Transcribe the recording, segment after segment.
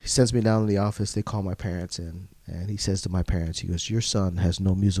sends me down to the office. They call my parents in, and he says to my parents, he goes, "Your son has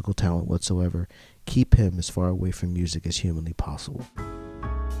no musical talent whatsoever. Keep him as far away from music as humanly possible."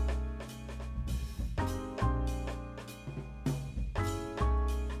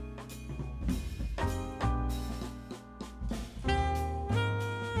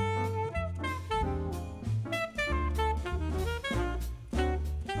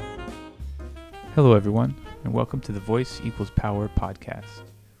 Hello, everyone, and welcome to the Voice Equals Power podcast,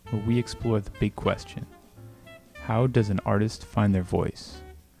 where we explore the big question: how does an artist find their voice?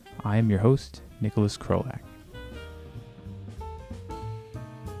 I am your host, Nicholas Krolak.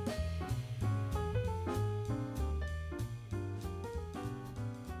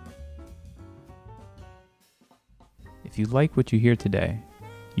 If you like what you hear today,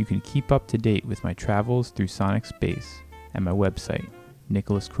 you can keep up to date with my travels through sonic space at my website,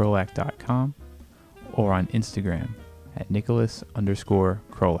 nicholaskrolak.com, or on Instagram at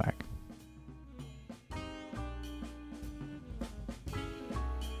Nicholas_Krolak.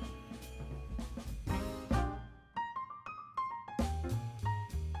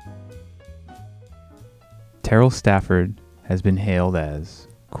 Terrell Stafford has been hailed as,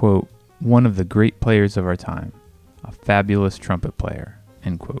 quote, one of the great players of our time, a fabulous trumpet player,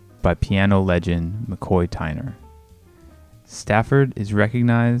 end quote, by piano legend McCoy Tyner. Stafford is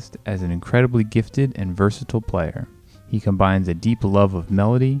recognized as an incredibly gifted and versatile player. He combines a deep love of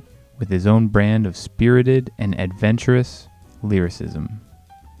melody with his own brand of spirited and adventurous lyricism.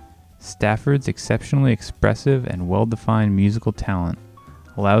 Stafford's exceptionally expressive and well-defined musical talent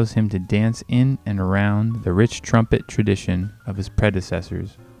allows him to dance in and around the rich trumpet tradition of his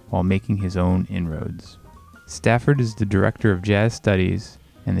predecessors while making his own inroads. Stafford is the Director of Jazz Studies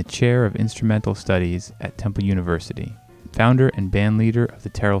and the Chair of Instrumental Studies at Temple University, founder and bandleader of the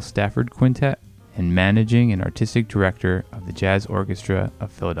Terrell Stafford Quintet, and managing and artistic director of the Jazz Orchestra of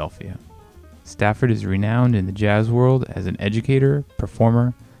Philadelphia. Stafford is renowned in the jazz world as an educator,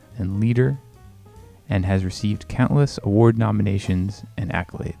 performer, and leader, and has received countless award nominations and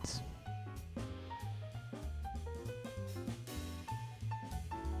accolades.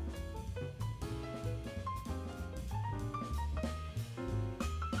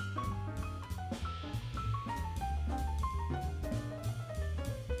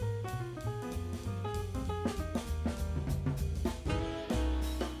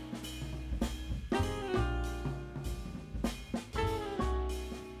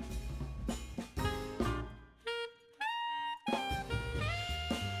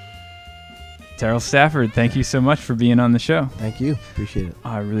 Terrell Stafford, thank you so much for being on the show. Thank you. Appreciate it.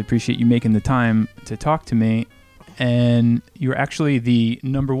 I really appreciate you making the time to talk to me. And you're actually the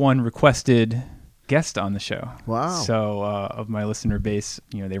number one requested guest on the show. Wow. So of my listener base,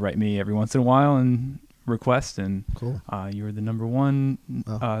 they write me every once in a while and request, and Cool. You were the number one.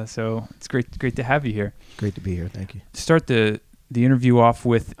 Wow. So it's great to have you here. Great to be here. Thank you. To start the interview off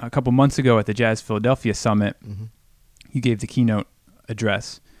with, a couple months ago at the Jazz Philadelphia Summit, you gave the keynote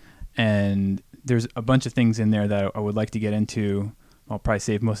address, and there's a bunch of things in there that I would like to get into. I'll probably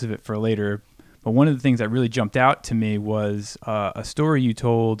save most of it for later. But one of the things that really jumped out to me was a story you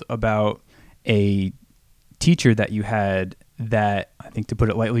told about a teacher that you had that, I think to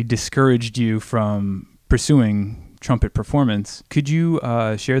put it lightly, discouraged you from pursuing trumpet performance. Could you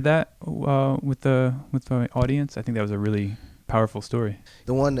share that with the audience? I think that was a really powerful story.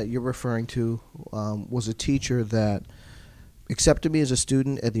 The one that you're referring to was a teacher that accepted me as a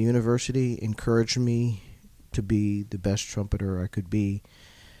student at the university, encouraged me to be the best trumpeter I could be,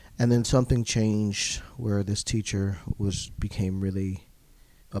 and then something changed where this teacher became really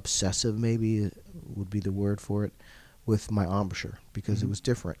obsessive, maybe would be the word for it, with my embouchure, because it was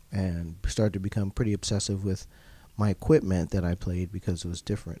different, and started to become pretty obsessive with my equipment that I played because it was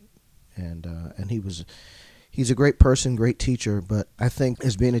different. And he's a great person, great teacher, but I think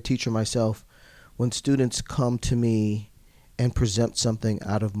as being a teacher myself, when students come to me and present something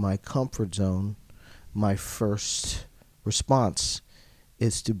out of my comfort zone, my first response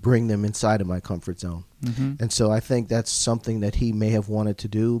is to bring them inside of my comfort zone. And so I think that's something that he may have wanted to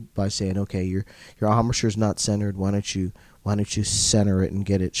do by saying, okay, your embouchure's not centered. Why don't you center it and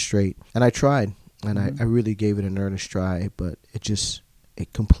get it straight? And I tried, and I really gave it an earnest try, but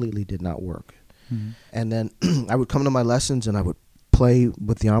it completely did not work. And then I would come to my lessons and I would play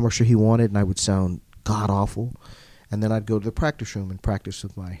with the embouchure he wanted, and I would sound god awful. And then I'd go to the practice room and practice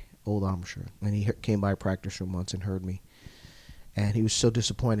with my old embouchure. And he came by a practice room once and heard me. And he was so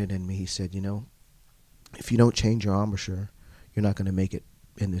disappointed in me. He said, if you don't change your embouchure, you're not going to make it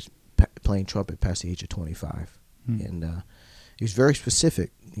in this playing trumpet past the age of 25. And he was very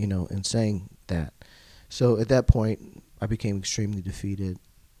specific, in saying that. So at that point, I became extremely defeated.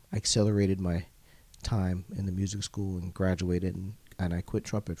 I accelerated my time in the music school and graduated, and I quit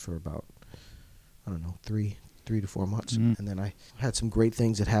trumpet for about, I don't know, three to 4 months. Mm. And then I had some great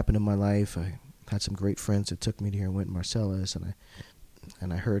things that happened in my life. I had some great friends that took me to hear Wynton Marsalis,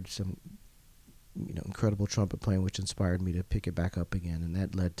 and I heard some, incredible trumpet playing, which inspired me to pick it back up again, and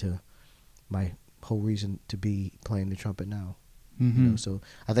that led to my whole reason to be playing the trumpet now. Mm-hmm. So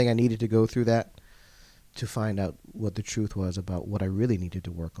I think I needed to go through that to find out what the truth was about what I really needed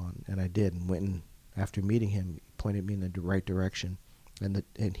to work on, and I did. And Wynton, after meeting him, pointed me in the right direction, and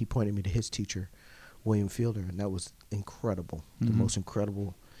he pointed me to his teacher, William Fielder, and that was incredible. The most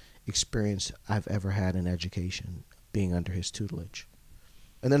incredible experience I've ever had in education, being under his tutelage.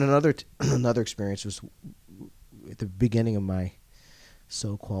 And then another experience was at the beginning of my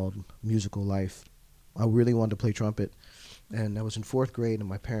so-called musical life. I really wanted to play trumpet, and I was in 4th grade, and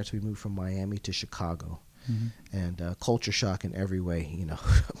my parents, we moved from Miami to Chicago, and culture shock in every way,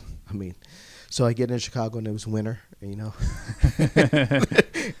 I mean, so I get in Chicago, and it was winter, and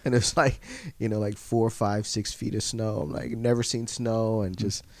it's like 4, 5, 6 feet of snow. I'm like, never seen snow,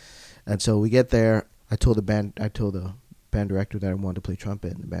 and so we get there. I told the band director that I wanted to play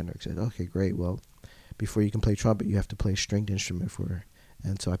trumpet, and the band director said, "Okay, great. Well, before you can play trumpet, you have to play a stringed instrument for her."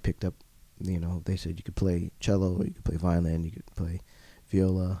 And so I picked up, they said you could play cello, or you could play violin, you could play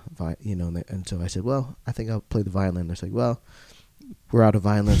viola, and so I said, "Well, I think I'll play the violin." They're like, "Well, we're out of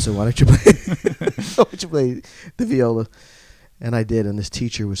violin, so why don't you play the viola?" And I did, and this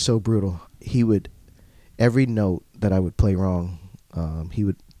teacher was so brutal. He would, every note that I would play wrong, he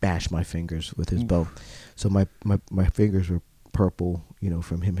would bash my fingers with his bow. So my fingers were purple,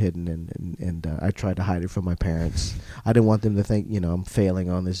 from him hitting, and I tried to hide it from my parents. I didn't want them to think, I'm failing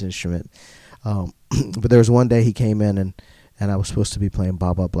on this instrument. But there was one day he came in, and I was supposed to be playing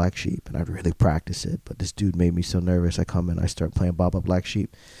Baba Black Sheep, and I'd really practice it. But this dude made me so nervous. I come in, I start playing Baba Black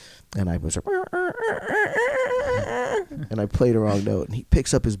Sheep, and I was and I played a wrong note. And he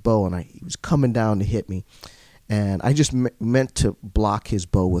picks up his bow, and he was coming down to hit me. And I just meant to block his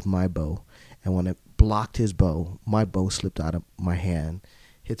bow with my bow. And when I blocked his bow, my bow slipped out of my hand,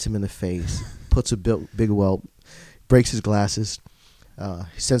 hits him in the face, puts a big welt, breaks his glasses.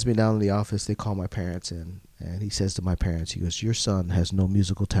 He sends me down to the office. They call my parents in, and he says to my parents, he goes, "Your son has no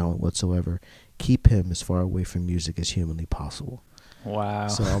musical talent whatsoever. Keep him as far away from music as humanly possible." Wow.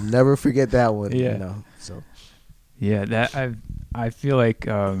 So I'll never forget that one. Yeah. So. Yeah, that I feel like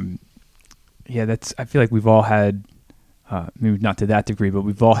I feel like we've all had maybe not to that degree, but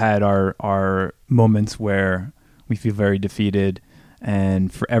we've all had our moments where we feel very defeated,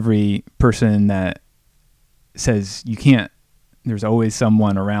 and for every person that says you can't, there's always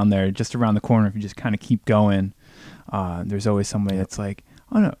someone around there, just around the corner. If you just kind of keep going, there's always somebody that's like,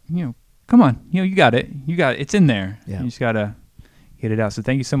 "Oh no, come on, you got it, it's in there. Yeah. You just gotta get it out." So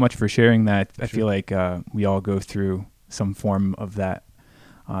thank you so much for sharing that. I feel like we all go through some form of that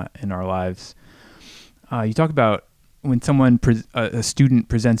in our lives. You talk about when someone, a student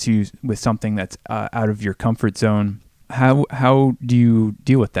presents you with something that's out of your comfort zone. How do you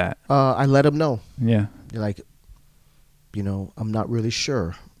deal with that? I let them know. Yeah. Like, I'm not really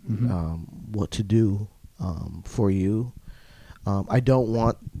sure what to do for you. I don't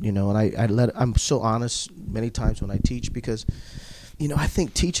want, and I'm so honest many times when I teach, because, I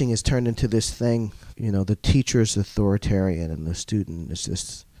think teaching has turned into this thing, the teacher is authoritarian and the student is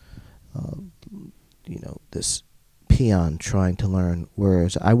this, this peon trying to learn,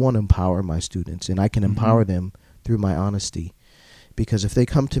 whereas I want to empower my students, and I can empower them through my honesty. Because if they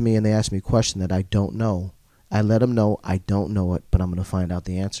come to me and they ask me a question that I don't know, I let them know I don't know it, but I'm going to find out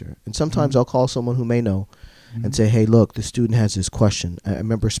the answer. And sometimes I'll call someone who may know and say, "Hey, look, the student has this question." I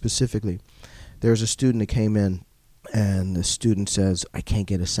remember specifically, there was a student that came in, and the student says, "I can't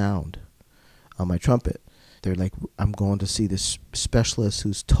get a sound on my trumpet." They're like, "I'm going to see this specialist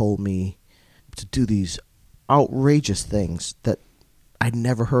who's told me to do these outrageous things that I'd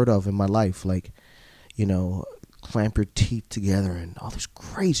never heard of in my life, like, clamp your teeth together and all this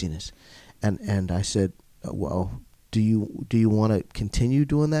craziness." And I said, "Well, do you want to continue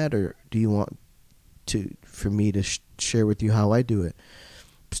doing that, or do you want for me to share with you how I do it?"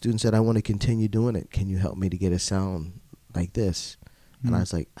 Student said, "I want to continue doing it. Can you help me to get a sound like this?" And I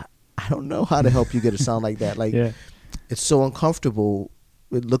was like, I don't know how to help you get a sound like that. Like, it's so uncomfortable.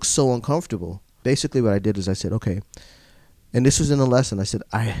 It looks so uncomfortable. Basically what I did is I said, okay, and this was in a lesson. I said,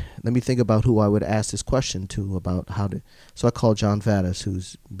 let me think about who I would ask this question to about how to. So I called John Faddis,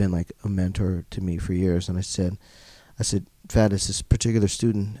 who's been like a mentor to me for years, and I said, "Faddis, this particular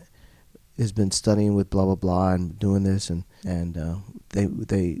student has been studying with blah blah blah and doing this, and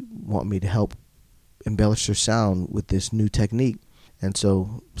they want me to help embellish their sound with this new technique." And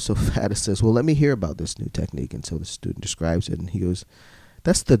so Faddis says, well, let me hear about this new technique. And so the student describes it, and he goes,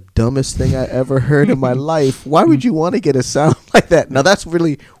 that's the dumbest thing I ever heard in my life. Why would you want to get a sound like that? Now, that's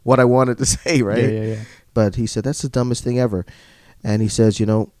really what I wanted to say, right? Yeah. But he said, that's the dumbest thing ever. And he says,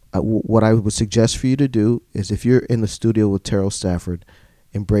 what I would suggest for you to do is if you're in the studio with Terrell Stafford,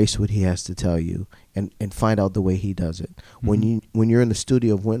 embrace what he has to tell you and find out the way he does it. Mm-hmm. When you're in the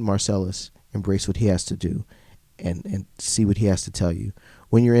studio of Wynton Marsalis, embrace what he has to do and see what he has to tell you.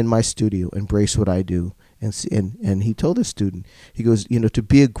 When you're in my studio, embrace what I do. And he told the student, he goes, to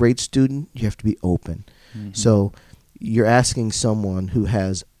be a great student, you have to be open. Mm-hmm. So you're asking someone who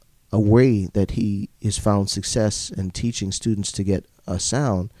has a way that he has found success in teaching students to get a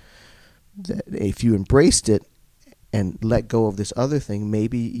sound, that if you embraced it and let go of this other thing,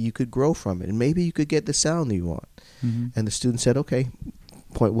 maybe you could grow from it, and maybe you could get the sound that you want. Mm-hmm. And the student said, okay,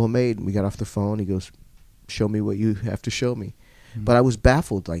 point well made. We got off the phone. He goes, show me what you have to show me. Mm-hmm. But I was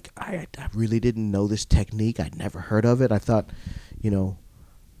baffled. Like, I really didn't know this technique. I'd never heard of it. I thought,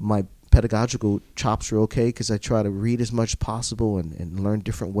 my pedagogical chops were okay because I try to read as much as possible and learn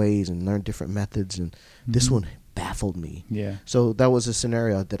different ways and learn different methods. And this one baffled me. Yeah. So that was a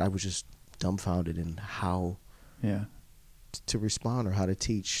scenario that I was just dumbfounded in how to respond or how to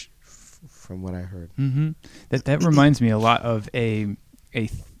teach from what I heard. Mm-hmm. That reminds me a lot of a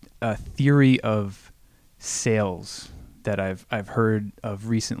theory of sales that I've heard of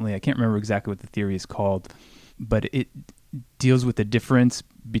recently. I can't remember exactly what the theory is called, but it deals with the difference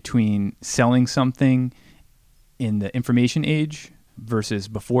between selling something in the information age versus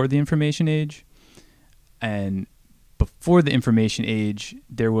before the information age. And before the information age,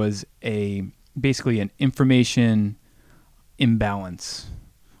 there was basically an information imbalance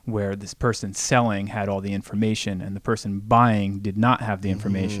where this person selling had all the information and the person buying did not have the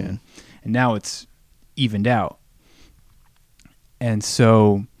information. And now it's evened out. And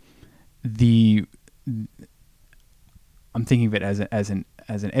so I'm thinking of it as an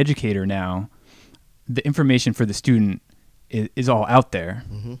educator now. The information for the student is all out there.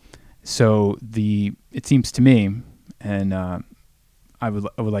 Mm-hmm. So it seems to me, and I would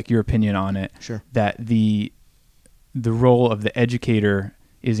like your opinion on it. Sure. That the role of the educator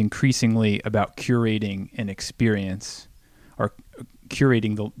is increasingly about curating an experience, or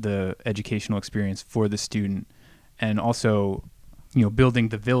curating the educational experience for the student, and also, building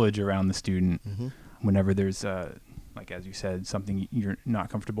the village around the student. Mm-hmm. Whenever there's like, as you said, something you're not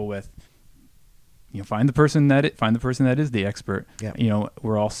comfortable with, find the person that is the expert. Yeah.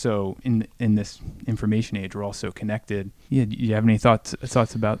 We're also in this information age. We're also connected. Yeah. Do you have any thoughts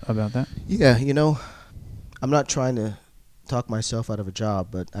about that? Yeah. I'm not trying to talk myself out of a job,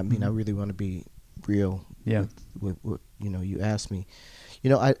 but I mean, I really want to be real. Yeah. With what you asked me.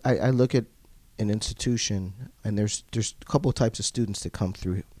 I look at an institution, and there's a couple of types of students that come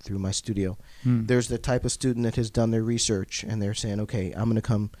through my studio. There's the type of student that has done their research, and they're saying, okay, I'm going to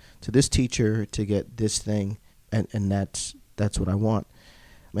come to this teacher to get this thing, and that's what I want.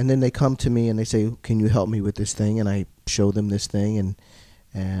 And then they come to me and they say, can you help me with this thing? And I show them this thing,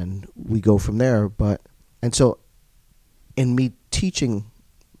 and we go from there. And so in me teaching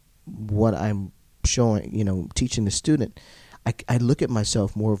what I'm showing, teaching the student, I look at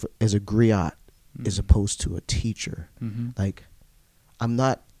myself more as a griot as opposed to a teacher. Mm-hmm. Like, I'm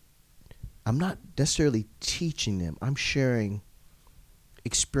not necessarily teaching them. I'm sharing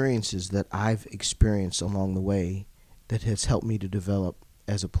experiences that I've experienced along the way that has helped me to develop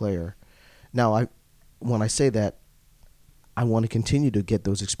as a player. Now, when I say that, I want to continue to get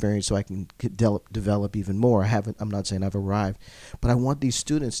those experiences so I can develop even more. I'm not saying I've arrived, but I want these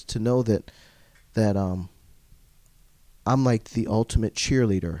students to know that I'm like the ultimate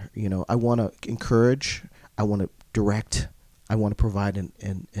cheerleader. I want to encourage, I want to direct, I want to provide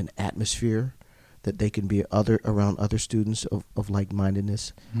an atmosphere that they can be around other students of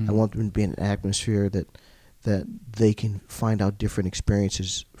like-mindedness. I want them to be in an atmosphere that they can find out different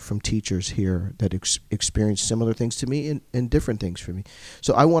experiences from teachers here that experience similar things to me and different things for me.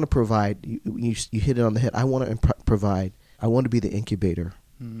 So I want to provide, you hit it on the head, I want to provide, I want to be the incubator,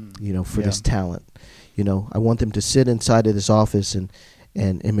 for this talent. I want them to sit inside of this office and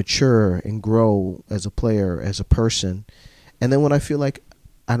mature and grow as a player, as a person. And then when I feel like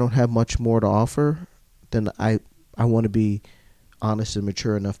I don't have much more to offer, then I want to be honest and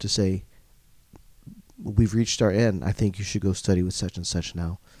mature enough to say, we've reached our end. I think you should go study with such and such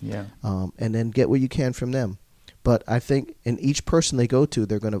now. Yeah. And then get what you can from them. But I think in each person they go to,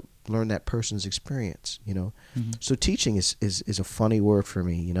 they're going to learn that person's experience, Mm-hmm. So teaching is a funny word for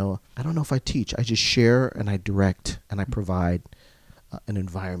me, I don't know if I teach. I just share and I direct and I provide an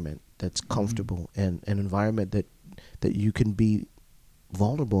environment that's comfortable and an environment that you can be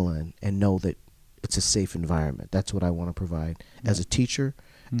vulnerable in and know that it's a safe environment. That's what I want to provide as a teacher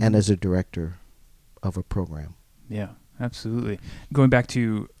and as a director of a program. Yeah, absolutely. Going back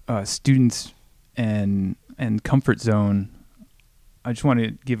to students and comfort zone, I just want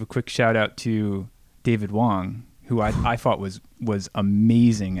to give a quick shout out to David Wong, who I thought was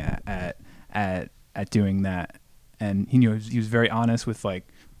amazing at doing that, and he was very honest with like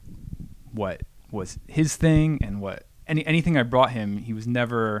what was his thing and what anything I brought him. He was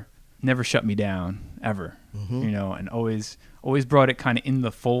never shut me down ever, and always brought it kind of in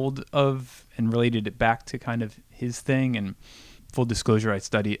the fold of and related it back to kind of his thing. And full disclosure, I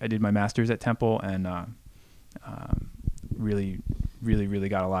did my master's at Temple, and really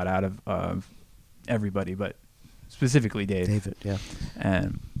got a lot out of everybody, but specifically David, yeah.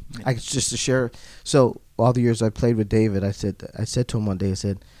 And I just to share. So all the years I played with David, I said to him one day, I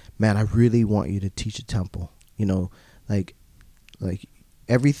said, "Man, I really want you to teach at Temple. Like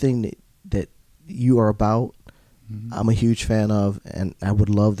everything that you are about, I'm a huge fan of, and I would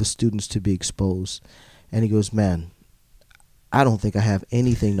love the students to be exposed." And he goes, "Man, I don't think I have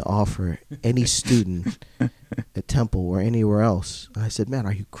anything to offer any student at Temple or anywhere else." And I said, "Man,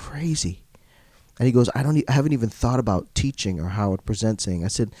 are you crazy?" And he goes, I haven't even thought about teaching or how it presenting." I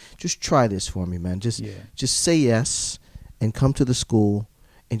said, "Just try this for me, man. Just say yes and come to the school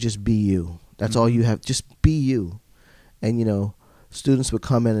and just be you. That's all you have. Just be you." And students would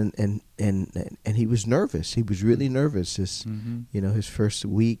come in and he was nervous. He was really nervous his first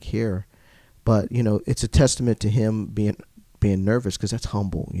week here. But it's a testament to him being nervous, because that's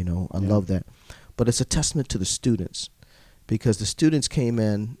humble. I love that. But it's a testament to the students, because the students came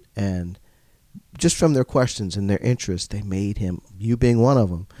in and just from their questions and their interests, they made him, you being one of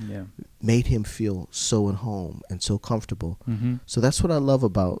them, made him feel so at home and so comfortable. So that's what I love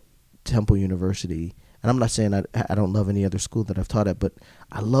about Temple University. And I'm not saying I don't love any other school that I've taught at, but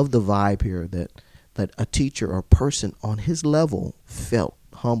I love the vibe here that a teacher or a person on his level felt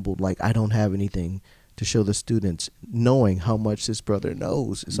humbled, like I don't have anything to show the students, knowing how much this brother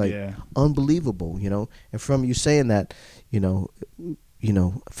knows. It's like unbelievable, And from you saying that,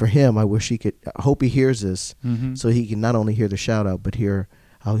 for him, I hope he hears this, so he can not only hear the shout out, but hear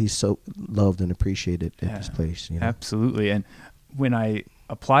how he's so loved and appreciated at this place. Absolutely. And when I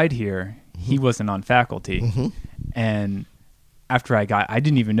applied here, he wasn't on faculty. And after I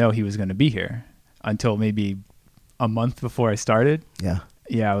didn't even know he was going to be here until maybe a month before I started.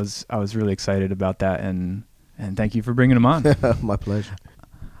 I was really excited about that, and thank you for bringing him on. My pleasure.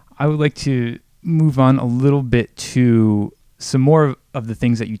 I would like to move on a little bit to some more of the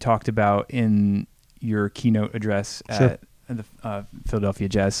things that you talked about in your keynote address at the Philadelphia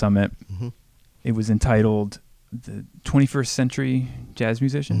Jazz Summit. It was entitled "The 21st Century Jazz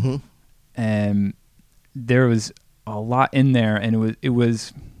Musician," and there was a lot in there, and it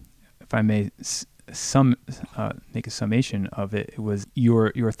was, if I may make a summation of it, it was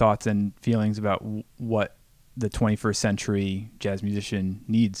your thoughts and feelings about what the 21st century jazz musician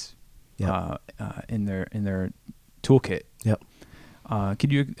needs in their toolkit.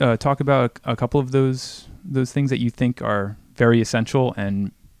 Could you talk about a couple of those things that you think are very essential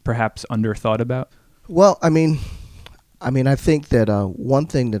and perhaps under thought about? Well, I mean, I think that one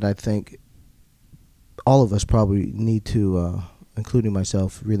thing that I think all of us probably need to, including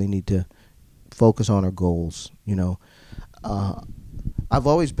myself, really need to focus on our goals. I've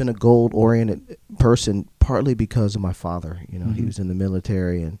always been a goal-oriented person, partly because of my father. He was in the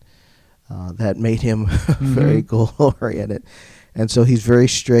military, and that made him very goal-oriented. And so he's very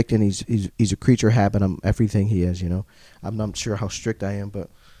strict, and he's a creature of habit. I'm everything he is. I'm not sure how strict I am, but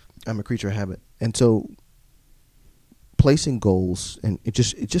I'm a creature of habit. And so placing goals, and it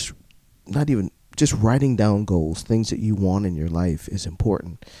just not even just writing down goals, things that you want in your life, is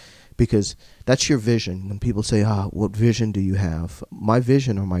important, because that's your vision. When people say, what vision do you have? My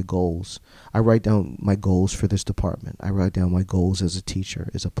vision are my goals. I write down my goals for this department. I write down my goals as a teacher,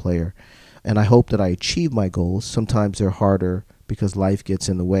 as a player. And I hope that I achieve my goals. Sometimes they're harder because life gets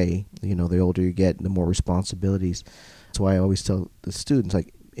in the way. The older you get, the more responsibilities. That's why I always tell the students,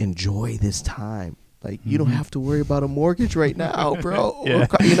 like, enjoy this time. Like, you don't have to worry about a mortgage right now, bro.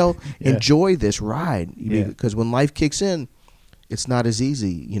 Enjoy this ride. Because when life kicks in, it's not as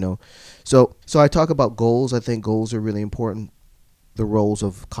easy, So I talk about goals. I think goals are really important. The roles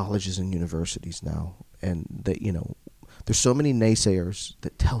of colleges and universities now. And that, there's so many naysayers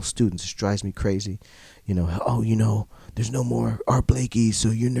that tell students, it drives me crazy, there's no more Art Blakey, so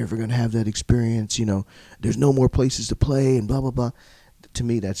you're never going to have that experience, there's no more places to play and blah, blah, blah. To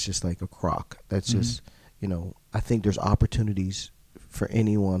me, that's just like a crock. That's just, I think there's opportunities for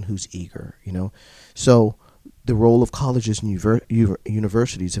anyone who's eager, So the role of colleges and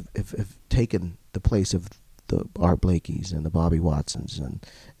universities have taken the place of the Art Blakeys and the Bobby Watsons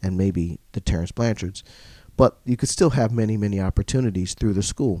and maybe the Terrence Blanchards. But you could still have many, many opportunities through the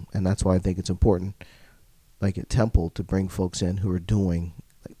school. And that's why I think it's important, like at Temple, to bring folks in who are doing,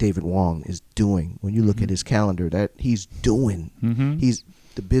 like David Wong is doing. When you look at his calendar, that he's doing. He's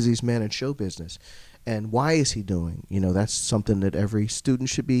the busiest man in show business. And why is he doing? That's something that every student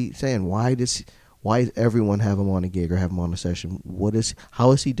should be saying. Why does everyone have him on a gig or have him on a session?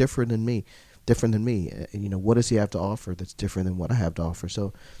 How is he different than me? What does he have to offer that's different than what I have to offer?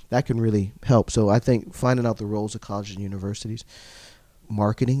 So that can really help. So I think finding out the roles of colleges and universities,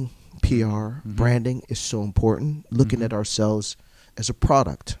 marketing, PR, branding is so important. Looking at ourselves as a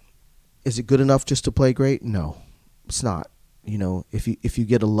product. Is it good enough just to play great? No, it's not. If you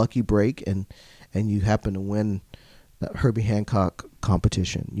get a lucky break and you happen to win that Herbie Hancock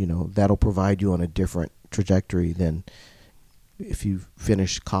competition, that'll provide you on a different trajectory than if you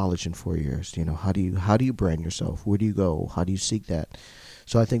finish college in 4 years. How do you brand yourself? Where do you go? How do you seek that?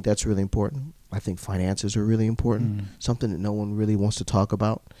 So I think that's really important. I think finances are really important. Something that no one really wants to talk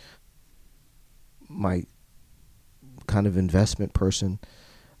about. My kind of investment person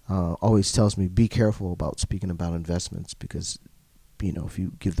always tells me, be careful about speaking about investments because if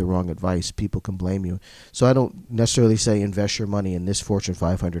you give the wrong advice, people can blame you. So I don't necessarily say invest your money in this Fortune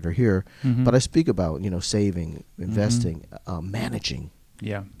 500 or here, but I speak about, saving, investing, managing.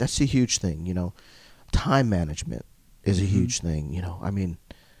 Yeah. That's a huge thing, Time management is a huge thing,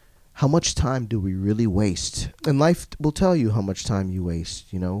 how much time do we really waste? And life will tell you how much time you waste,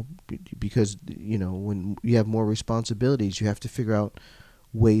 because, when you have more responsibilities, you have to figure out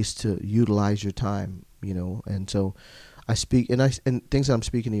ways to utilize your time, and so I speak, and things that I'm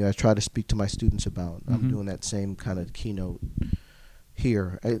speaking to you, I try to speak to my students about. I'm doing that same kind of keynote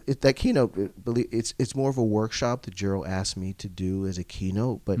here. That keynote, it's more of a workshop that Gerald asked me to do as a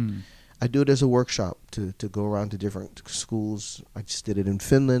keynote, but I do it as a workshop to go around to different schools. I just did it in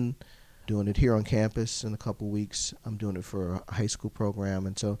Finland, doing it here on campus in a couple weeks. I'm doing it for a high school program,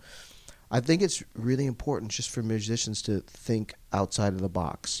 and so I think it's really important just for musicians to think outside of the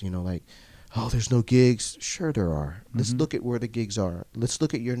box, like, oh, there's no gigs. Sure there are. Let's look at where the gigs are. Let's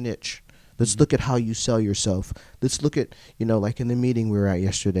look at your niche. Let's look at how you sell yourself. Let's look at, like in the meeting we were at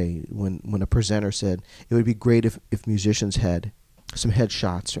yesterday when a presenter said it would be great if musicians had some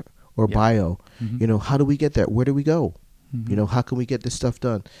headshots or bio. How do we get that? Where do we go? How can we get this stuff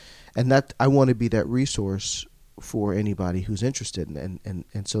done? And that I want to be that resource for anybody who's interested.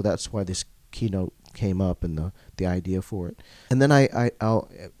 And so that's why this keynote came up and the idea for it. And then I'll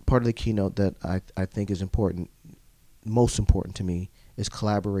part of the keynote that I think is important, most important to me, is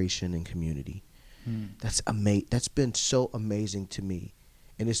collaboration and community. That's been so amazing to me,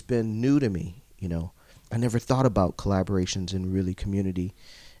 and it's been new to me. I never thought about collaborations and really community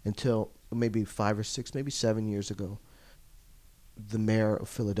until maybe 5 or 6, maybe 7 years ago. The mayor of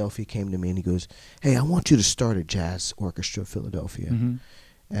Philadelphia came to me and he goes, "Hey, I want you to start a jazz orchestra of Philadelphia."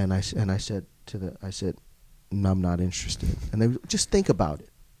 And I said, "No, I'm not interested." And they just think about it.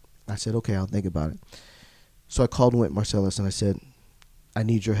 I said, "Okay, I'll think about it." So I called Wynton Marsalis and I said, "I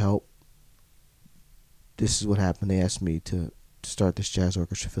need your help. This is what happened. They asked me to start this jazz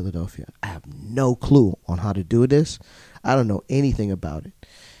orchestra of Philadelphia. I have no clue on how to do this. I don't know anything about it."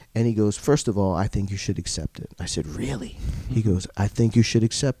 And he goes, "First of all, I think you should accept it." I said, "Really?" He goes, "I think you should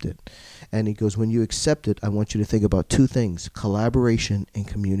accept it." And he goes, "When you accept it, I want you to think about 2 things, collaboration and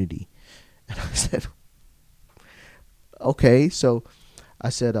community." And I said, "Okay." So I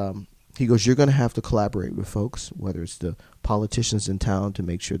said, he goes, "You're going to have to collaborate with folks, whether it's the politicians in town to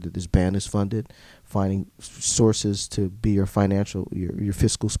make sure that this band is funded, finding sources to be your your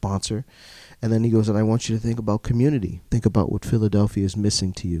fiscal sponsor. And then he goes, and I want you to think about community. Think about what Philadelphia is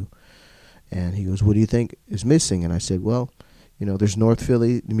missing to you." And he goes, "What do you think is missing?" And I said, "Well, there's North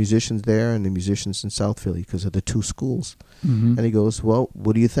Philly, the musicians there, and the musicians in South Philly because of the 2 schools." And he goes, "Well,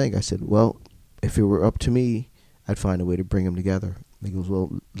 what do you think?" I said, "Well, if it were up to me, I'd find a way to bring them together." And he goes,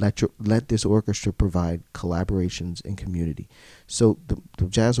 "Well, let this orchestra provide collaborations and community." So the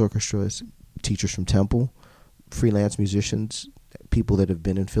jazz orchestra is teachers from Temple, freelance musicians, people that have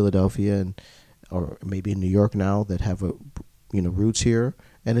been in Philadelphia or maybe in New York now that have roots here,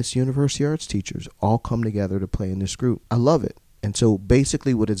 and it's university arts teachers all come together to play in this group. I love it. And so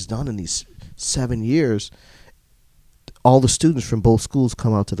basically what it's done in these 7 years, all the students from both schools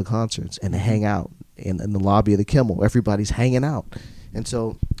come out to the concerts and they hang out in the lobby of the Kimmel. Everybody's hanging out. And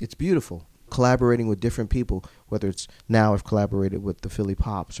so it's beautiful. Collaborating with different people, whether it's now I've collaborated with the Philly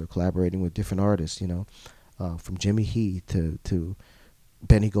Pops or collaborating with different artists, from Jimmy Heath to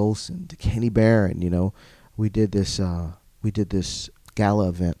Benny Golson to Kenny Barron, we did this gala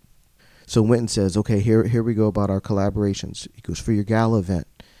event. So Winton says, okay, here we go about our collaborations. He goes, for your gala event,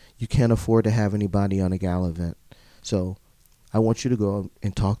 you can't afford to have anybody on a gala event. So I want you to go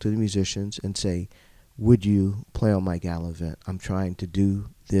and talk to the musicians and say, would you play on my gala event? I'm trying to do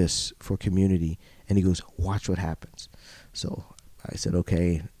this for community. And he goes, watch what happens. So I said,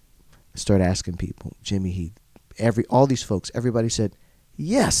 okay. Start asking people, Jimmy Heath, all these folks, everybody said,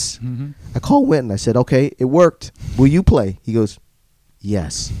 yes. Mm-hmm. I called Winton. I said, okay, it worked. Will you play? He goes,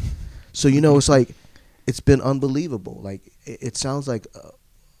 yes. So, it's like, it's been unbelievable. Like, it sounds like,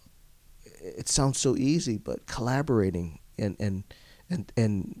 it sounds so easy, but collaborating and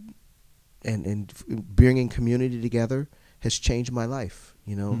bringing community together has changed my life.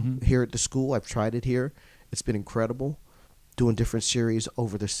 Mm-hmm. Here at the school, I've tried it here. It's been incredible. Doing different series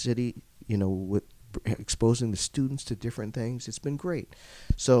over the city, with exposing the students to different things. It's been great.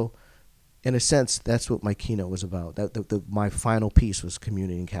 So, in a sense, that's what my keynote was about. My final piece was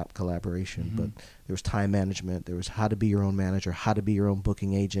community and collaboration. Mm-hmm. But there was time management. There was how to be your own manager, how to be your own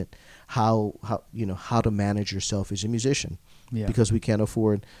booking agent, how to manage yourself as a musician. Yeah. Because we can't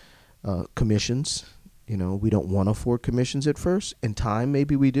afford commissions. We don't want to afford commissions at first. In time,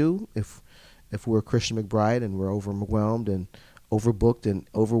 maybe we do. If we're Christian McBride and we're overwhelmed and overbooked and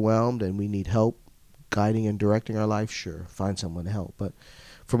overwhelmed and we need help guiding and directing our life, sure, find someone to help. But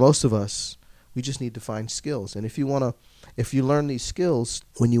for most of us, we just need to find skills. And if you learn these skills,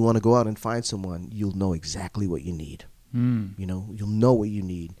 when you want to go out and find someone, you'll know exactly what you need. You'll know what you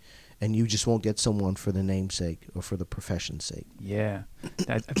need. And you just won't get someone for the namesake or for the profession's sake. Yeah.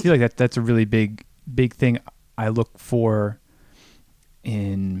 I feel like that's a really big thing I look for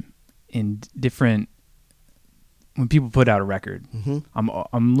in different, when people put out a record. Mm-hmm.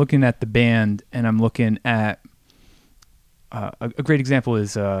 I'm looking at the band and I'm looking at a great example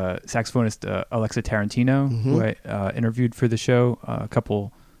is saxophonist Alexa Tarantino, Mm-hmm. who I interviewed for the show a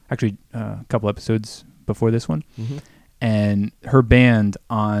couple episodes before this one. Mm-hmm. And her band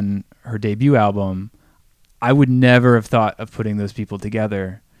on her debut album, I would never have thought of putting those people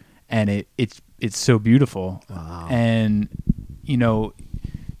together, and it's so beautiful. Wow. And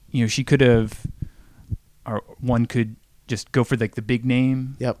she could have, or one could just go for like the big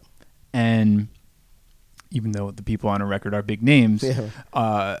name. Yep. And even though the people on a record are big names, Yeah.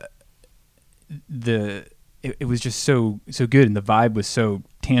 It was just so good, and the vibe was so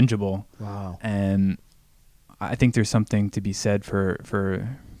tangible. Wow. And I think there's something to be said for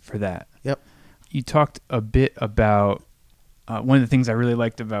that. Yep. You talked a bit about one of the things I really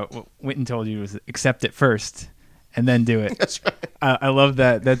liked about what Winton told you was accept it first and then do it. That's right. I love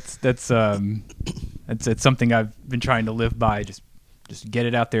that. That's something I've been trying to live by. Just get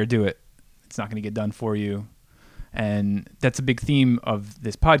it out there, do it. It's not going to get done for you. And that's a big theme of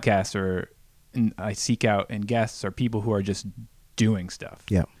this podcast, I seek out in guests are people who are just doing stuff.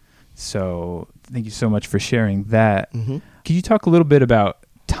 Yeah. So thank you so much for sharing that. Mm-hmm. Can you talk a little bit about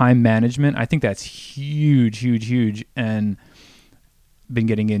time management? I think that's huge, and been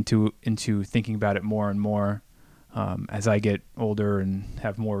getting into thinking about it more and more as I get older and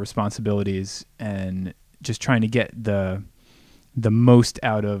have more responsibilities, and just trying to get the most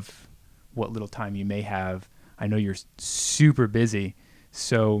out of what little time you may have. I know you're super busy,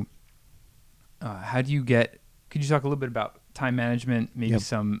 so could you talk a little bit about time management, maybe Yep.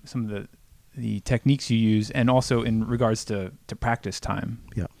 some of the techniques you use, and also in regards to practice time?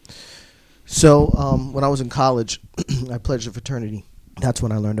 Yeah. So when I was in college, I pledged a fraternity. That's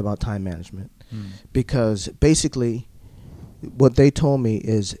when I learned about time management. Because basically what they told me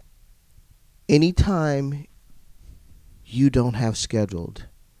is anytime you don't have scheduled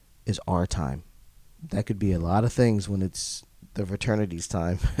is our time. That could be a lot of things when it's the fraternity's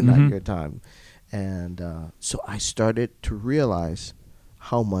time, not your time. And so I started to realize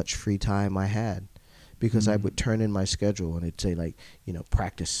how much free time I had, because I would turn in my schedule and it'd say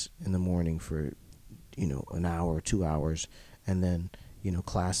practice in the morning for, an hour or 2 hours, and then,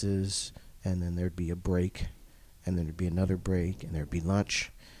 classes, and then there'd be a break, and then there'd be another break, and there'd be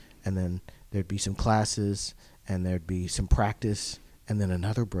lunch, and then there'd be some classes, and there'd be some practice, and then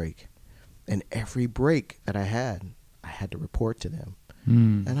another break. And every break that I had to report to them.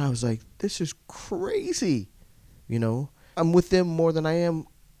 And I was like, this is crazy. I'm with them more than I am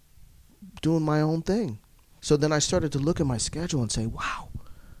doing my own thing. So then I started to look at my schedule and say, wow,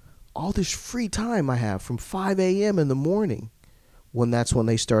 all this free time I have from 5 a.m. in the morning, that's when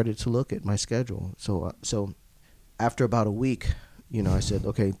they started to look at my schedule. So after about a week, I said,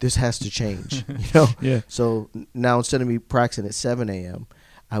 okay, this has to change. Yeah. So now instead of me practicing at 7 a.m.,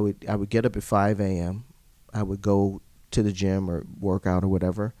 I would get up at 5 a.m. I would go to the gym or work out or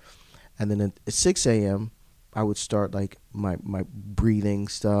whatever. And then at 6 a.m., I would start like my breathing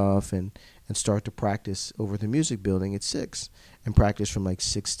stuff and start to practice over the music building at 6 and practice from like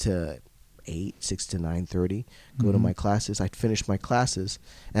 6 to 8, 6 to 9:30. Go to my classes. I'd finish my classes,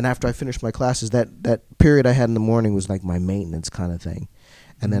 and after I finished my classes, that period I had in the morning was like my maintenance kind of thing.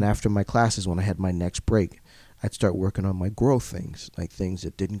 And then after my classes, when I had my next break, I'd start working on my growth things, like things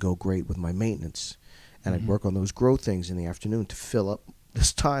that didn't go great with my maintenance. And I'd work on those growth things in the afternoon to fill up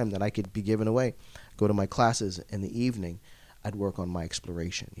this time that I could be giving away. Go to my classes in the evening. I'd work on my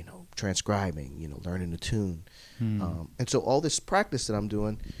exploration, transcribing, learning a tune. And so all this practice that I'm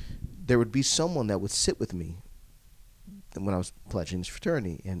doing, there would be someone that would sit with me when I was pledging this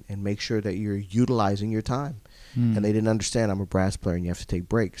fraternity and make sure that you're utilizing your time. And they didn't understand I'm a brass player and you have to take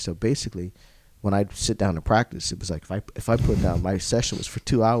breaks. So basically, when I'd sit down to practice, it was like if I put down my session was for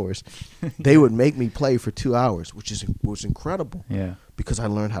 2 hours, they would make me play for 2 hours, which was incredible. Yeah. Because I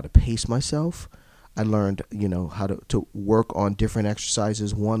learned how to pace myself. I learned, how to work on different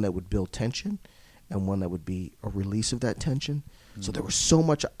exercises, one that would build tension and one that would be a release of that tension. So there was so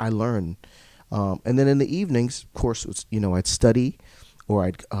much I learned. And then in the evenings, of course, I'd study or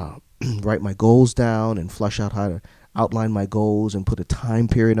I'd write my goals down and flush out how to outline my goals and put a time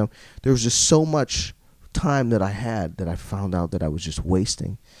period on. There was just so much time that I had that I found out that I was just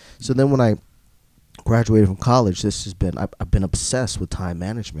wasting. So then when I graduated from college, I've been obsessed with time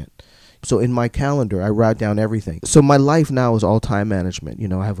management. So in my calendar, I write down everything. So my life now is all time management.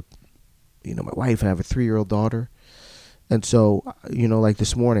 I have my wife and I have a 3-year-old daughter. And so, like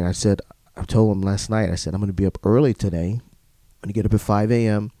this morning, I told him last night, I said, I'm going to be up early today. I'm going to get up at 5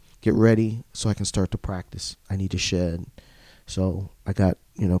 a.m., get ready so I can start to practice. I need to shed. So I got,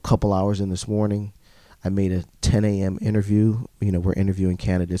 a couple hours in this morning. I made a 10 a.m. interview. We're interviewing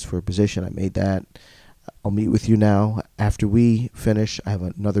candidates for a position. I made that. I'll meet with you now. After we finish, I have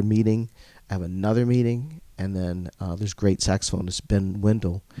another meeting. And then there's great saxophonist Ben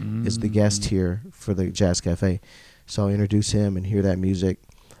Wendell is the guest here for the Jazz Cafe. So I'll introduce him and hear that music.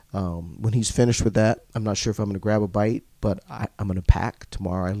 When he's finished with that, I'm not sure if I'm going to grab a bite, but I'm going to pack.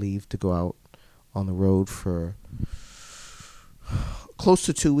 Tomorrow I leave to go out on the road for close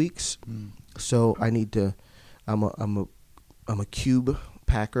to 2 weeks. So I need to. I'm a cube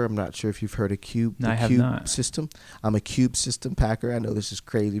packer. I'm not sure if you've heard of cube. No, the I have cube not. system. I'm a cube system packer. I know this is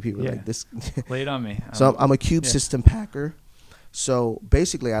crazy. People are like this. Lay it on me. So I'm a cube system packer. So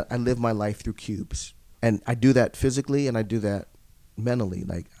basically, I live my life through cubes, and I do that physically, and I do that mentally.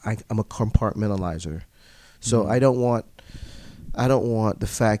 Like I'm a compartmentalizer. So I don't want the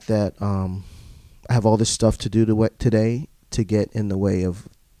fact that I have all this stuff to do today to get in the way of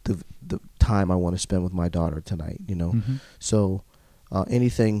the time I want to spend with my daughter tonight. So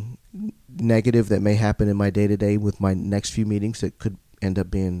anything negative that may happen in my day to day with my next few meetings that could end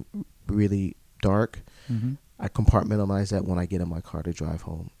up being really dark, I compartmentalize that when I get in my car to drive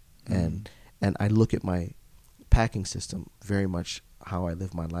home, and I look at my packing system very much how I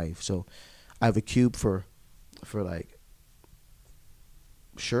live my life. So I have a cube for like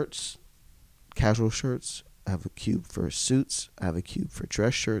shirts, casual shirts. I have a cube for suits. I have a cube for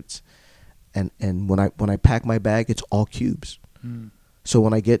dress shirts, and when I pack my bag, it's all cubes. So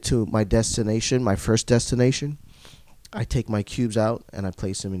when I get to my destination, my first destination, I take my cubes out and I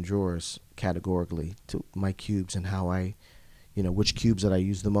place them in drawers categorically to my cubes and how I, which cubes that I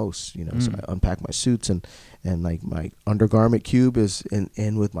use the most. So I unpack my suits and like my undergarment cube is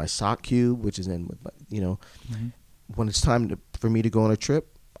in with my sock cube, which is in with my, when it's time for me to go on a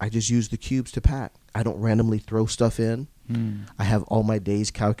trip, I just use the cubes to pack. I don't randomly throw stuff in. I have all my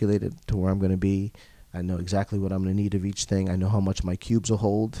days calculated to where I'm going to be. I know exactly what I'm going to need of each thing. I know how much my cubes will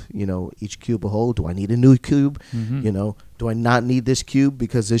hold. Each cube will hold. Do I need a new cube? Do I not need this cube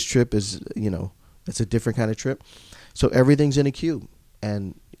because this trip is, it's a different kind of trip. So everything's in a cube.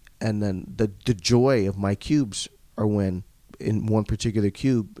 And then the joy of my cubes are when in one particular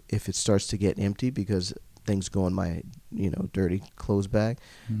cube, if it starts to get empty because things go in my, dirty clothes bag,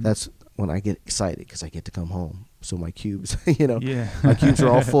 that's when I get excited because I get to come home. So my cubes, my cubes are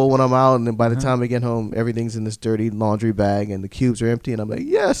all full when I'm out, and then by the time I get home, everything's in this dirty laundry bag, and the cubes are empty, and I'm like,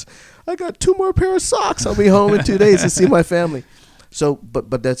 yes, I got 2 more pair of socks. I'll be home in 2 days to see my family. So,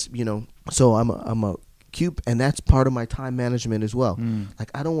 but that's so I'm a cube, and that's part of my time management as well.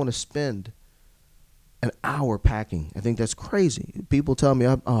 Like I don't want to spend an hour packing. I think that's crazy. People tell me,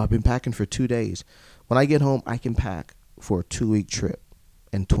 I've been packing for 2 days. When I get home, I can pack for a 2-week trip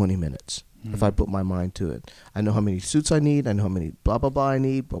in 20 minutes. If I put my mind to it. I know how many suits I need. I know how many blah, blah, blah I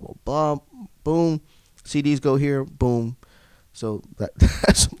need. Blah, blah, blah. Boom. CDs go here. Boom. So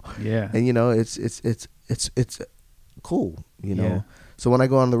that's, yeah. and it's cool, Yeah. So when I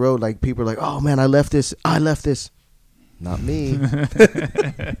go on the road, like people are like, "Oh man, I left this. Not me.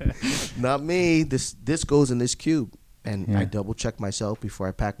 Not me. This goes in this cube." And I double check myself before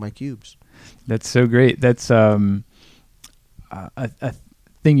I pack my cubes. That's so great. That's a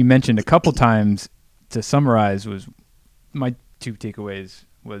thing you mentioned a couple times. To summarize, was my 2 takeaways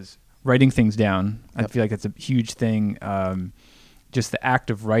was writing things down. Yep. I feel like that's a huge thing. Just the act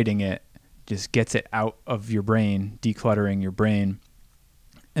of writing it just gets it out of your brain, decluttering your brain.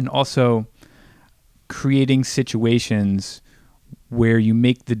 And also creating situations where you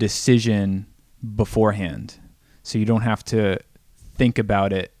make the decision beforehand. So you don't have to think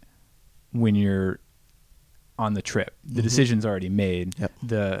about it when you're on the trip. The decision's already made. Yep.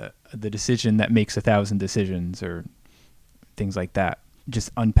 The decision that makes 1,000 decisions or things like that.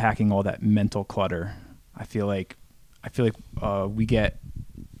 Just unpacking all that mental clutter. I feel like we get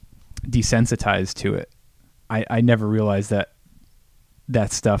desensitized to it. I never realized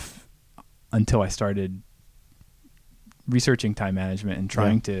that stuff until I started researching time management and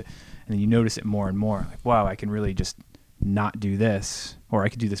trying to, and then you notice it more and more. Like, wow, I can really just not do this, or I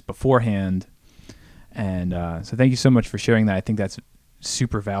could do this beforehand. And so thank you so much for sharing that. I think that's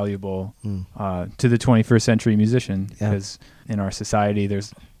super valuable to the 21st century musician, because in our society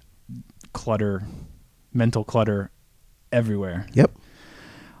there's clutter, mental clutter everywhere. Yep.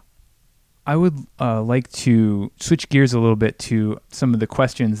 I would like to switch gears a little bit to some of the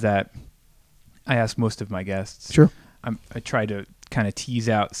questions that I ask most of my guests. Sure. I try to kind of tease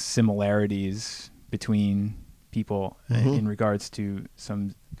out similarities between people in regards to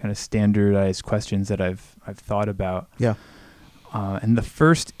some kind of standardized questions that I've thought about. Yeah. And the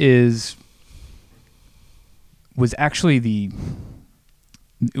first was actually the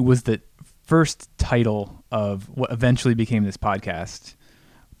first title of what eventually became this podcast.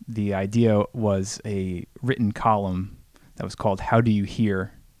 The idea was a written column that was called "How Do You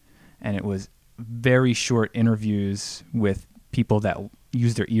Hear?" And it was very short interviews with people that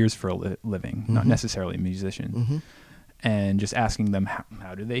use their ears for a living, not necessarily a musician, and just asking them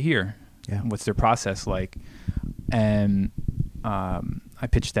how do they hear? Yeah. What's their process like? And I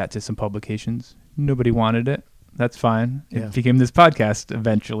pitched that to some publications. Nobody wanted it. That's fine. Yeah. It became this podcast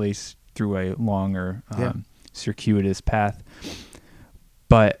eventually through a longer circuitous path.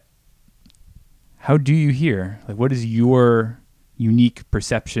 But how do you hear? Like, what is your unique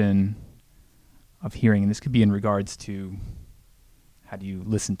perception of hearing? And this could be in regards to how do you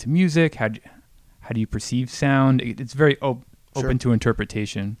listen to music? How do you perceive sound? It's very open to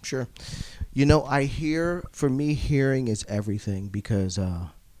interpretation. Sure. For me, hearing is everything, because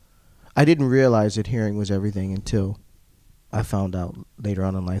I didn't realize that hearing was everything until I found out later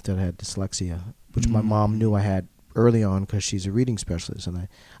on in life that I had dyslexia, which my mom knew I had early on because she's a reading specialist. And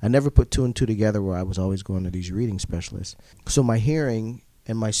I never put 2 and 2 together, where I was always going to these reading specialists. So my hearing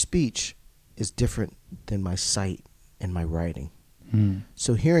and my speech is different than my sight and my writing.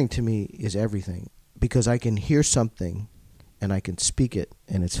 So hearing to me is everything, because I can hear something and I can speak it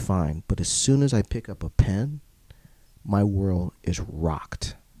and it's fine. But as soon as I pick up a pen, my world is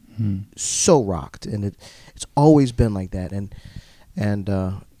rocked. So rocked. And it's always been like that. And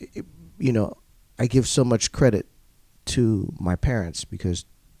I give so much credit to my parents, because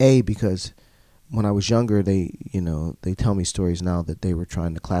when I was younger, they tell me stories now that they were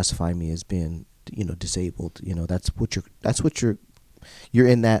trying to classify me as being, disabled. You're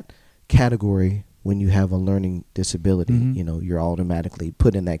in that category when you have a learning disability. You're automatically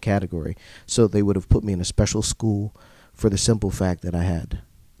put in that category. So they would have put me in a special school for the simple fact that I had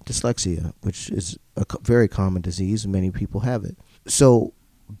dyslexia, which is a very common disease. Many people have it. So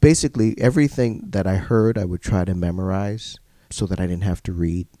basically everything that I heard, I would try to memorize so that I didn't have to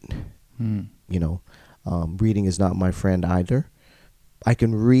read. Reading is not my friend either. I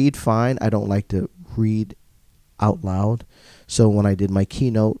can read fine. I don't like to read out loud. So when I did my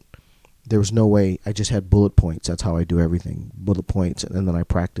keynote, there was no way. I just had bullet points. That's how I do everything. Bullet points. And then I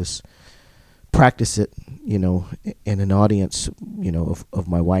practice it, in an audience, of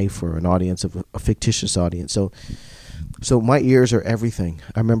my wife, or an audience of a fictitious audience. So my ears are everything.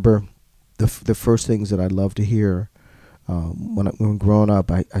 I remember the first things that I love to hear when growing up.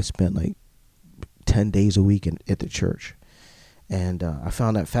 I spent like 10 days a week at the church, and I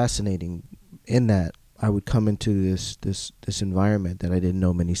found that fascinating. In that, I would come into this environment that I didn't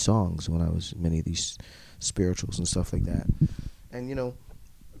know many songs when I was many of these spirituals and stuff like that,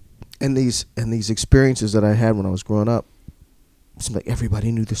 and these experiences that I had when I was growing up, it seemed like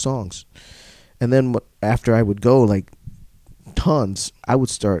everybody knew the songs. And then after I would go, like tons, I would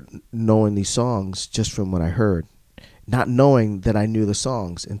start knowing these songs just from what I heard, not knowing that I knew the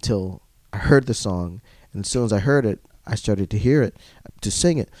songs until I heard the song. And as soon as I heard it, I started to hear it, to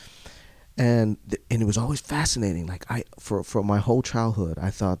sing it. And it was always fascinating. Like for my whole childhood, I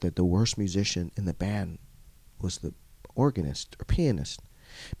thought that the worst musician in the band was the organist or pianist,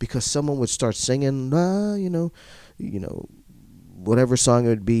 because someone would start singing, whatever song it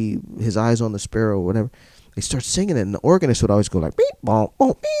would be, His Eyes on the Sparrow or whatever. They start singing it, and the organist would always go like beep bom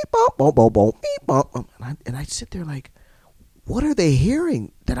bom beep bom bom bom bom beep bom, and I'd sit there like, what are they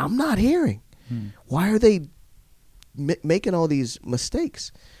hearing that I'm not hearing? Why are they making all these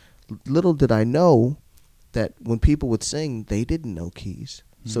mistakes? Little did I know that when people would sing, they didn't know keys.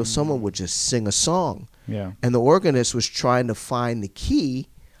 So someone would just sing a song. Yeah. And the organist was trying to find the key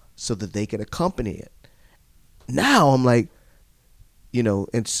so that they could accompany it. Now I'm like,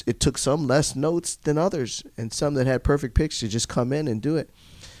 it took some less notes than others, and some that had perfect pitch to just come in and do it.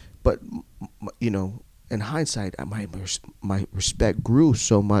 But, in hindsight, my respect grew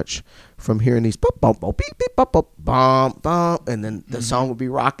so much from hearing these bop bop bop beep beep bop bop bom bom, and then the song would be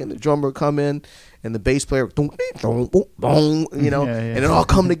rocking, the drummer would come in, and the bass player and it all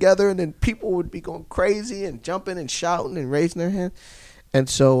come together, and then people would be going crazy and jumping and shouting and raising their hand. And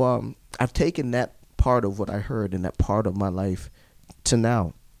so I've taken that part of what I heard and that part of my life to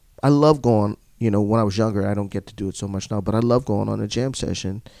now. I love going. When I was younger, I don't get to do it so much now, but I love going on a jam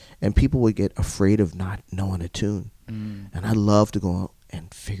session, and people would get afraid of not knowing a tune. And I love to go out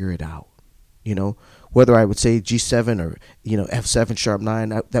and figure it out. Whether I would say G7 or, F7 sharp 9,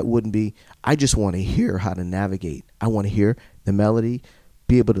 that wouldn't be. I just want to hear how to navigate. I want to hear the melody,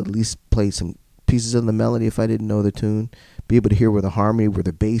 be able to at least play some pieces of the melody if I didn't know the tune, be able to hear where the harmony, where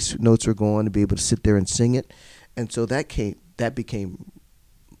the bass notes are going, to be able to sit there and sing it. And so that became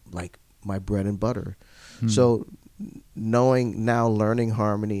like my bread and butter. So learning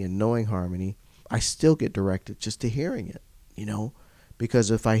harmony and knowing harmony, I still get directed just to hearing it,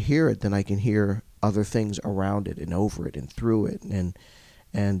 because if I hear it, then I can hear other things around it and over it and through it. And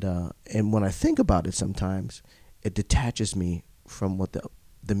when I think about it, sometimes it detaches me from what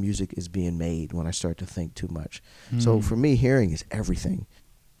the music is being made when I start to think too much. So for me, hearing is everything.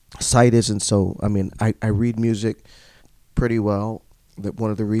 Sight isn't so. I read music pretty well. That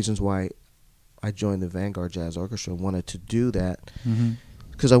one of the reasons why I joined the Vanguard Jazz Orchestra, wanted to do that,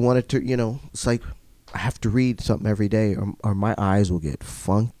 because I wanted to, it's like I have to read something every day, or my eyes will get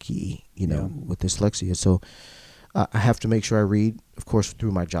funky, with dyslexia. So I have to make sure I read. Of course,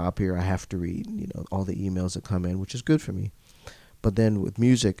 through my job here, I have to read, all the emails that come in, which is good for me. But then with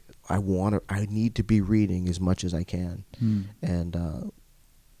music, I need to be reading as much as I can, and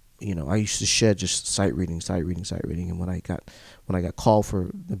I used to shed just sight reading, and when I got called for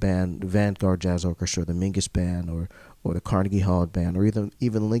the band, the Vanguard Jazz Orchestra, the Mingus Band, or the Carnegie Hall Band, or even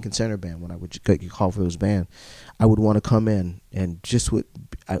the Lincoln Center Band, when I would get called for those bands, I would want to come in and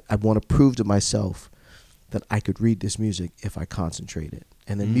I want to prove to myself that I could read this music if I concentrated.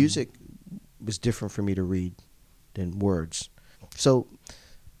 And the music was different for me to read than words. So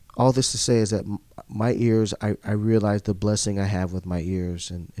all this to say is that my ears, I realize the blessing I have with my ears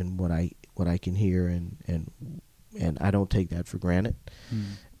and what I can hear, and I don't take that for granted.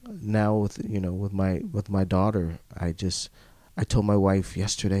 Now with my daughter, I told my wife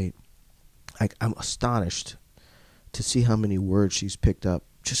yesterday, I'm astonished to see how many words she's picked up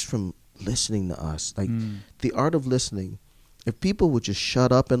just from listening to us. Like the art of listening. If people would just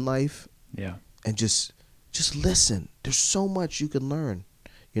shut up in life, and just listen, there's so much you can learn.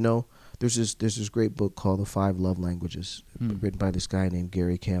 There's this great book called The 5 Love Languages, written by this guy named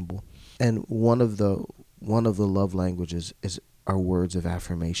Gary Campbell, and one of the love languages are words of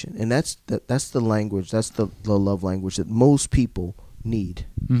affirmation, and that's the language, that's the love language that most people need.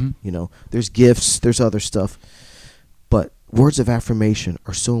 There's gifts, there's other stuff, but words of affirmation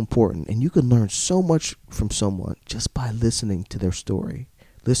are so important, and you can learn so much from someone just by listening to their story,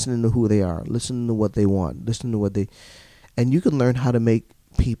 listening to who they are, listening to what they want, listening to and you can learn how to make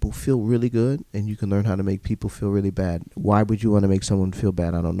people feel really good, and you can learn how to make people feel really bad. Why would you want to make someone feel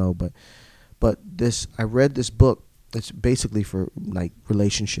bad? I don't know, but I read this book that's basically for like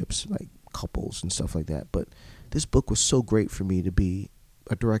relationships, like couples and stuff like that. But this book was so great for me to be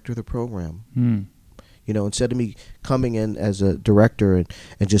a director of the program. Instead of me coming in as a director and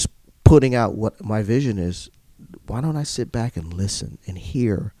just putting out what my vision is, why don't I sit back and listen and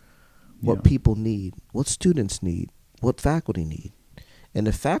hear what people need, what students need, what faculty need. And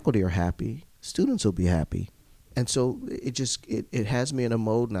if faculty are happy, students will be happy. And so it has me in a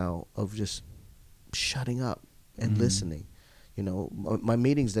mode now of just shutting up and listening. My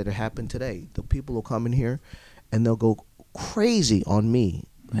meetings that have happened today, the people will come in here and they'll go crazy on me.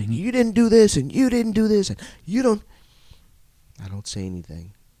 Like, you didn't do this and you didn't do this and you don't. I don't say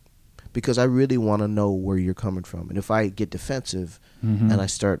anything because I really want to know where you're coming from. And if I get defensive Mm-hmm.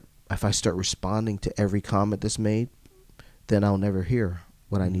 and if I start responding to every comment that's made, then I'll never hear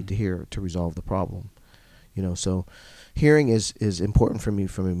what I need to hear to resolve the problem. So hearing is important for me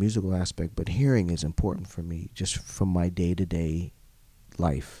from a musical aspect, but hearing is important for me just from my day-to-day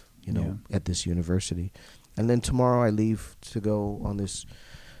life, at this university. And then tomorrow I leave to go on this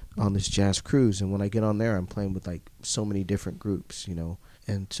jazz cruise, and when I get on there, I'm playing with like so many different groups,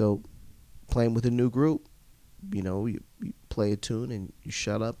 and so playing with a new group, you play a tune and you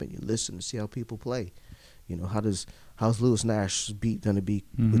shut up and you listen to see how people play. How's Lewis Nash's beat going to be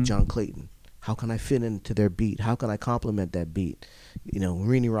with John Clayton? How can I fit into their beat? How can I complement that beat?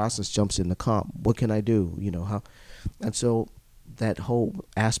 Rini Rosas jumps in the comp. What can I do? And so that whole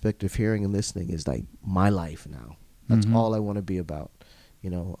aspect of hearing and listening is like my life now. That's all I want to be about.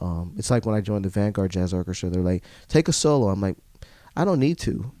 It's like when I joined the Vanguard Jazz Orchestra, they're like, take a solo. I'm like, I don't need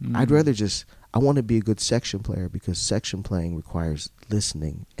to. I'd rather I want to be a good section player, because section playing requires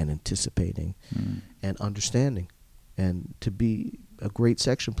listening and anticipating and understanding. And to be a great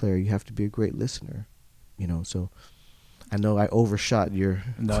section player, you have to be a great listener. So I know I overshot your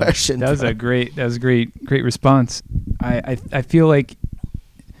question. That was a great response. I feel like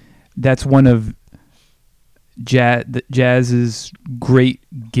that's one of jazz's great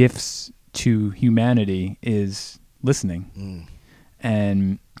gifts to humanity is listening.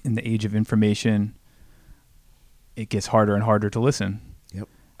 And in the age of information, it gets harder and harder to listen. Yep.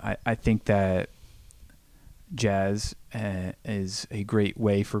 I think that jazz is a great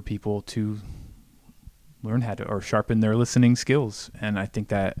way for people to learn how to, or sharpen their listening skills. And I think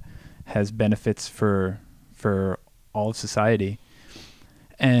that has benefits for all of society.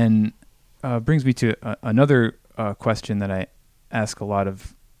 And brings me to another question that I ask a lot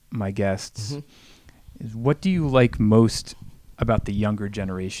of my guests is, what do you like most about the younger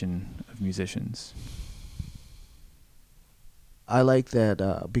generation of musicians? I like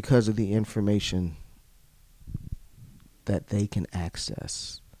that because of the information that they can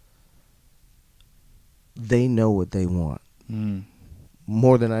access, they know what they want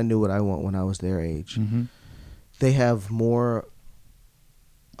more than I knew what I want when I was their age. They have more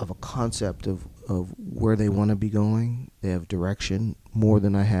of a concept of where they want to be going. They have direction more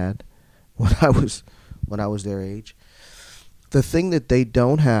than I had when I was their age. The thing that they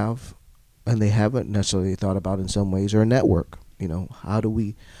don't have, and they haven't necessarily thought about in some ways, are a network. How do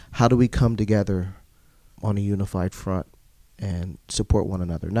we come together on a unified front and support one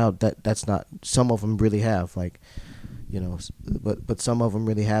another? Now that's not, some of them really have, but some of them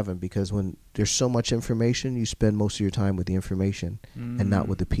really haven't, because when there's so much information, you spend most of your time with the information and not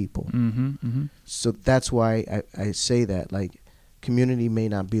with the people. So that's why I say that, like, community may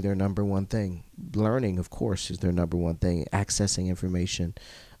not be their number one thing. Learning, of course, is their number one thing. Accessing information,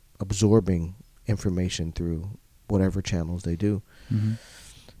 absorbing information through whatever channels they do.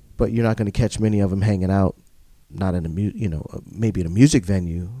 But you're not going to catch many of them hanging out, not in maybe at a music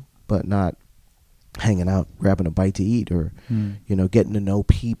venue, but not hanging out, grabbing a bite to eat, or getting to know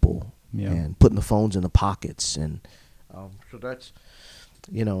people and putting the phones in the pockets. And so that's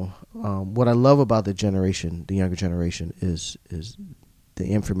what I love about the younger generation is the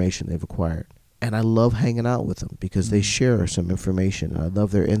information they've acquired. And I love hanging out with them because they share some information. And I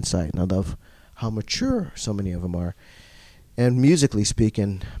love their insight, and I love how mature so many of them are. And musically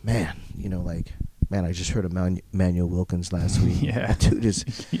speaking, man, I just heard of Manuel Wilkins last week. Yeah. That dude is,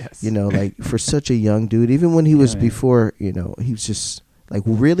 Yes. For such a young dude, even when he was before, he was just like,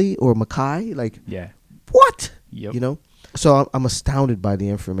 really? Or Mackay? Like, what? Yep. So I'm astounded by the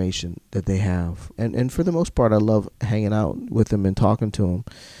information that they have. And for the most part, I love hanging out with them and talking to them.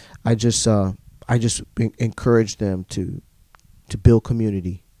 I just encourage them to build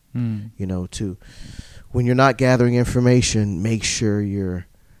community. To, when you're not gathering information, make sure you're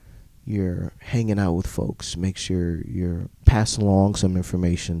hanging out with folks. Make sure you're passing along some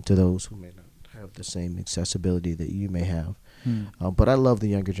information to those who may not have the same accessibility that you may have. But I love the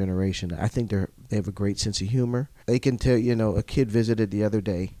younger generation. I think they have a great sense of humor. They can tell, a kid visited the other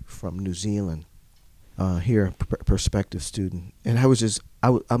day from New Zealand, here, prospective student, and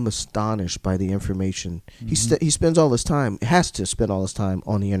I'm astonished by the information. He spends all his time, has to spend all his time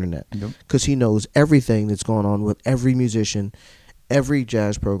on the internet, because he knows everything that's going on with every musician, every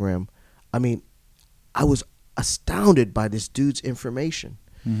jazz program. I mean, I was astounded by this dude's information.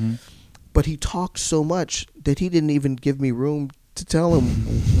 But he talked so much that he didn't even give me room to tell him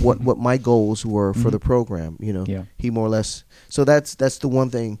what my goals were for the program. He more or less. So that's the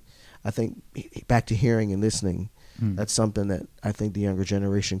one thing I think, back to hearing and listening. That's something that I think the younger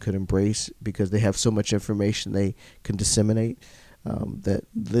generation could embrace, because they have so much information they can disseminate. that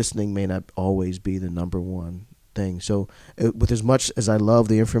listening may not always be the number one thing. So, with as much as I love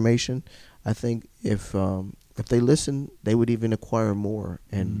the information, I think if they listen, they would even acquire more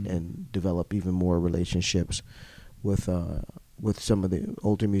and develop even more relationships with some of the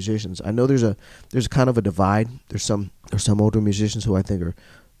older musicians. I know there's kind of a divide. There's some older musicians who I think are,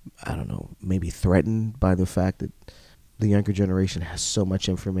 I don't know, maybe threatened by the fact that the younger generation has so much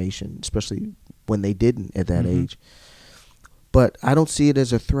information, especially when they didn't at that age. But I don't see it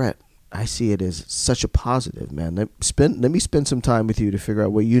as a threat. I see it as such a positive, man. Let me spend some time with you to figure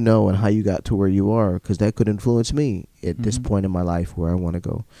out what you know and how you got to where you are, because that could influence me at this point in my life where I want to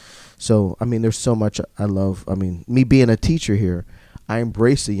go. So, I mean, there's so much I love. I mean, me being a teacher here, I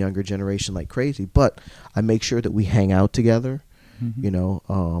embrace the younger generation like crazy, but I make sure that we hang out together, you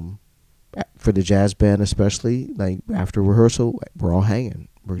know, for the jazz band especially. Like, after rehearsal, we're all hanging.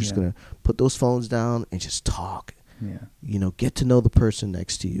 We're just going to put those phones down and just talk. Yeah. You know, get to know the person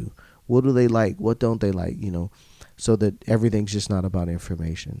next to you. What do they like? What don't they like? You know, so that everything's just not about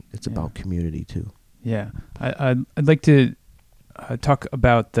information. It's about community too. Yeah, I'd like to talk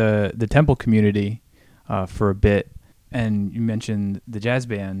about the Temple community for a bit. And you mentioned the jazz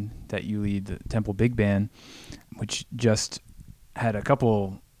band that you lead, the Temple Big Band, which just had a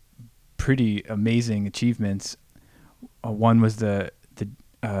couple pretty amazing achievements. One was the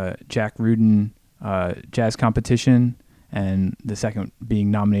Jack Rudin jazz competition, and the second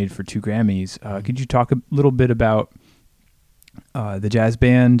being nominated for 2 Grammys. Could you talk a little bit about the jazz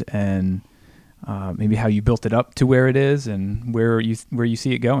band and maybe how you built it up to where it is and where you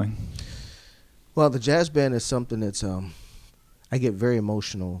see it going? Well, the jazz band is something that's I get very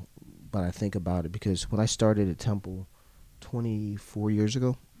emotional when I think about it, because when I started at Temple 24 years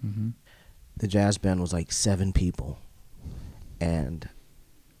ago, the jazz band was like 7 people, and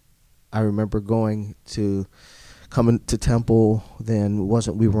I remember coming to Temple. Then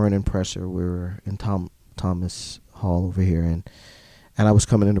we weren't in Presser. We were in Thomas Hall over here, and I was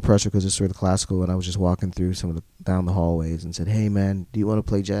coming into Presser because it's sort of classical, and I was just walking through down the hallways and said, "Hey man, do you want to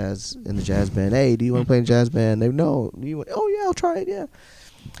play jazz in the jazz band? Hey, do you want to play in the jazz band?" They no. Oh yeah, I'll try it. Yeah.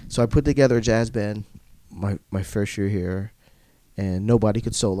 So I put together a jazz band my first year here, and nobody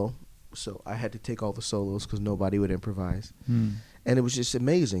could solo, so I had to take all the solos because nobody would improvise, and it was just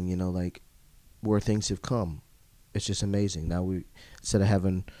amazing, you know, like where things have come. It's just amazing. Now instead of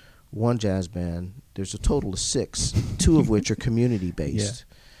having one jazz band, there's a total of 6, 2 of which are community based.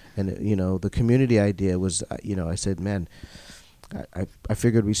 Yeah. And you know, the community idea was, you know, I said, man, I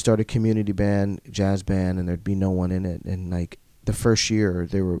figured we start a community band, jazz band, and there'd be no one in it. And like the first year,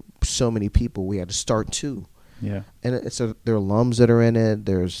 there were so many people, we had to start 2. Yeah. And there are alums that are in it.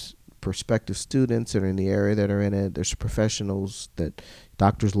 There's prospective students that are in the area that are in it. There's professionals,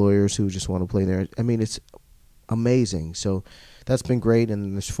 doctors, lawyers who just want to play there. I mean, it's amazing. So that's been great. And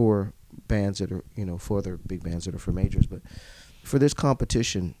then there's 4 bands that are, you know, 4 other big bands that are for majors. But for this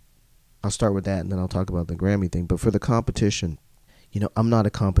competition, I'll start with that and then I'll talk about the Grammy thing. But for the competition, you know, I'm not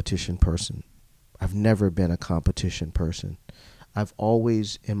a competition person. I've never been a competition person. I've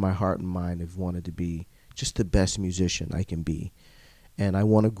always, in my heart and mind, have wanted to be just the best musician I can be. And I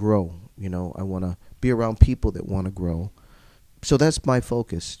want to grow, you know, I want to be around people that want to grow. So that's my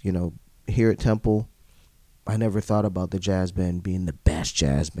focus, you know. Here at Temple, I never thought about the jazz band being the best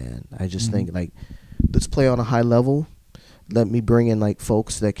jazz band. I just think, like, let's play on a high level. Let me bring in, like,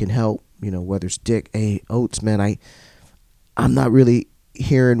 folks that can help, you know, whether it's Dick Oates, man. I'm not really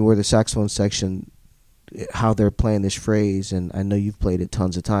hearing where the saxophone section, how they're playing this phrase, and I know you've played it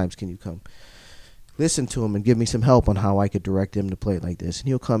tons of times. Can you come listen to him and give me some help on how I could direct him to play it like this? And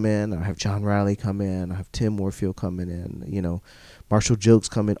he'll come in. I have John Riley come in. I have Tim Warfield coming in. You know, Marshall Jokes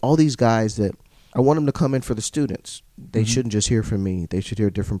come in. All these guys that I want them to come in for the students. They shouldn't just hear from me. They should hear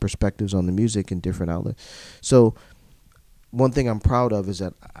different perspectives on the music and different outlets. So one thing I'm proud of is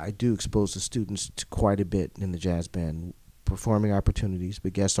that I do expose the students to quite a bit in the jazz band, performing opportunities,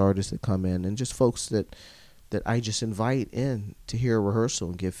 but guest artists that come in, and just folks that I just invite in to hear a rehearsal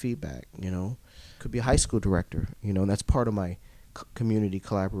and give feedback, you know. Could be a high school director, you know, and that's part of my community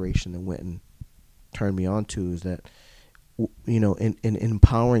collaboration that Winton turned me on to, is that, you know, in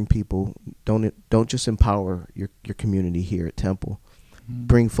empowering people, don't just empower your community here at Temple.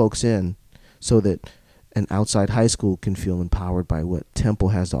 Bring folks in so that an outside high school can feel empowered by what Temple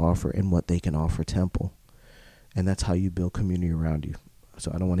has to offer and what they can offer Temple. And that's how you build community around you.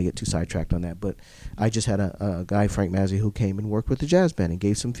 So I don't want to get too sidetracked on that. But I just had a guy, Frank Mazzi, who came and worked with the jazz band and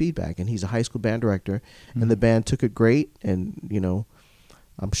gave some feedback. And he's a high school band director. And the band took it great. And, you know,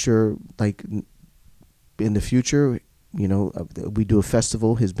 I'm sure, like, in the future, you know, we do a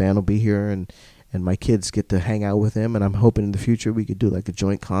festival, his band will be here, and and my kids get to hang out with him, and I'm hoping in the future we could do like a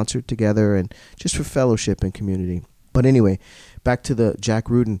joint concert together and just for fellowship and community. But anyway, back to the Jack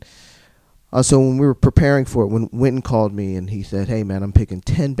Rudin. So when we were preparing for it, when Wynton called me and he said, "Hey man, I'm picking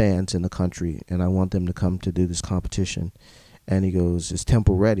 10 bands in the country and I want them to come to do this competition." And he goes, "Is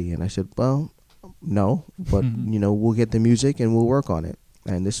Temple ready?" And I said, "Well, no, but we'll get the music and we'll work on it."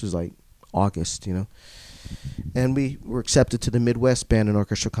 And this was like August, And we were accepted to the Midwest Band and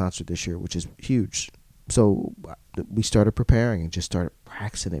Orchestra concert this year, which is huge. So we started preparing and just started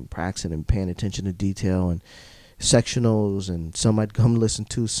practicing and paying attention to detail and sectionals, and some I'd come listen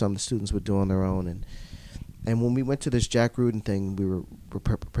to, some the students would do on their own. And when we went to this Jack Rudin thing, we were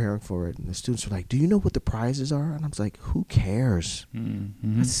preparing for it, and the students were like, "Do you know what the prizes are?" And I was like, "Who cares?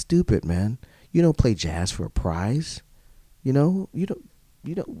 That's stupid, man. You don't play jazz for a prize. We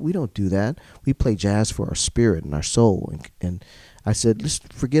don't do that. We play jazz for our spirit and our soul." And I said, "Let's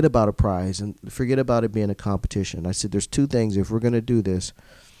forget about a prize and forget about it being a competition." I said, "There's two things. If we're going to do this,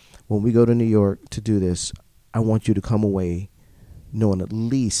 when we go to New York to do this, I want you to come away knowing at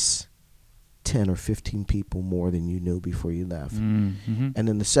least 10 or 15 people more than you knew before you left." And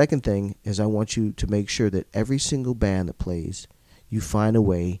then the second thing is I want you to make sure that every single band that plays, you find a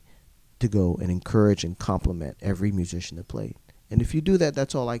way to go and encourage and compliment every musician that played. And if you do that,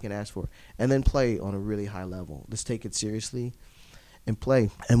 that's all I can ask for. And then play on a really high level. Let's take it seriously and play.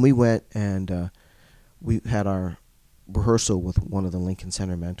 And we went and we had our rehearsal with one of the Lincoln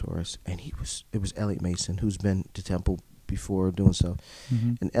Center mentors, and it was Elliot Mason, who's been to Temple before doing stuff.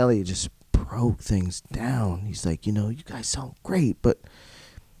 And Elliot just broke things down. He's like, "You guys sound great, but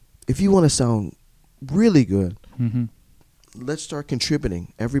if you want to sound really good, let's start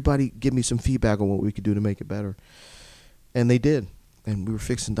contributing. Everybody give me some feedback on what we could do to make it better." And they did. And we were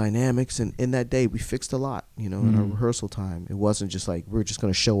fixing dynamics, and in that day we fixed a lot, in our rehearsal time. It wasn't just like we're just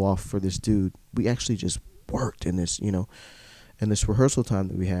going to show off for this dude. We actually just worked in this, in this rehearsal time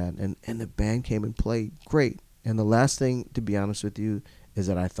that we had, and the band came and played great. And the last thing, to be honest with you, is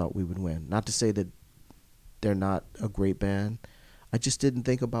that I thought we would win. Not to say that they're not a great band. I just didn't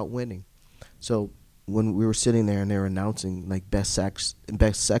think about winning. So when we were sitting there and they were announcing like best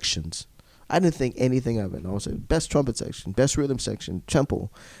sections, I didn't think anything of it. I was like, best trumpet section, best rhythm section,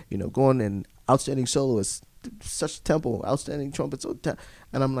 Temple, going in outstanding soloist, such Temple, outstanding trumpet.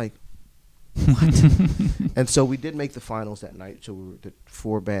 And I'm like, what? And so we did make the finals that night. So we were the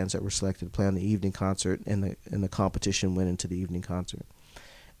 4 bands that were selected to play on the evening concert, and the competition went into the evening concert.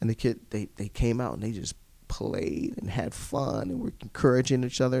 And the kid, they came out and they just played and had fun and were encouraging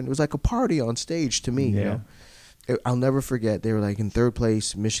each other. And it was like a party on stage to me, I'll never forget. They were like in 3rd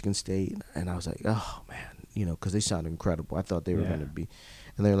place, Michigan State, and I was like, "Oh man," because they sounded incredible. I thought they were going to be,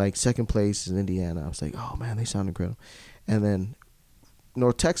 and they're like 2nd place in Indiana. I was like, "Oh man, they sound incredible." And then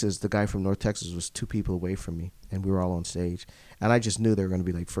North Texas, the guy from North Texas was 2 people away from me, and we were all on stage, and I just knew they were going to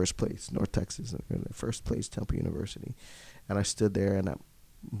be like 1st place North Texas, and 1st place Temple University, and I stood there and I'm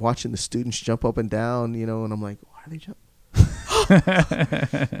watching the students jump up and down, and I'm like, "Why are they jumping?"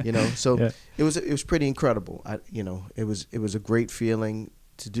 So it was pretty incredible. It was a great feeling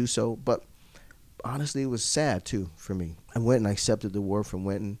to do so, but honestly, it was sad too for me. I went and I accepted the award from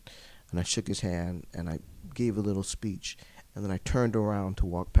Wynton, and I shook his hand and I gave a little speech, and then I turned around to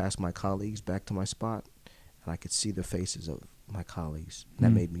walk past my colleagues back to my spot, and I could see the faces of my colleagues. And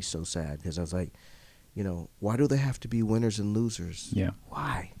that made me so sad, because I was like, why do they have to be winners and losers? Yeah.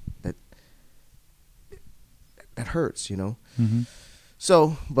 Why? That hurts,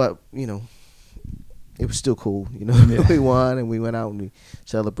 So, but, it was still cool, We won and we went out and we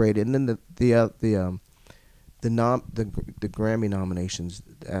celebrated. And then the Grammy nominations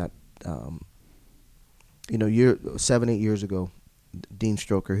at 7-8 years ago, Dean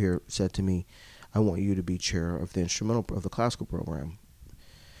Stroker here said to me, "I want you to be chair of the classical program."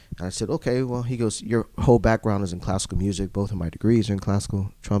 And I said, "Okay." Well, he goes, "Your whole background is in classical music. Both of my degrees are in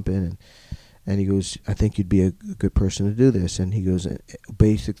classical trumpet, and he goes, I think you'd be a good person to do this." And he goes,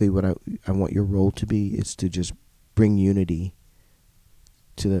 "Basically, what I want your role to be is to just bring unity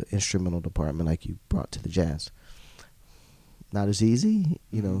to the instrumental department like you brought to the jazz." Not as easy,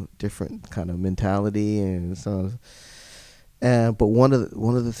 different kind of mentality and so. But one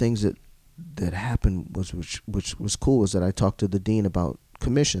of the things that happened was which was cool is that I talked to the dean about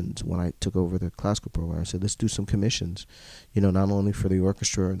commissions when I took over the classical program. I said, let's do some commissions, not only for the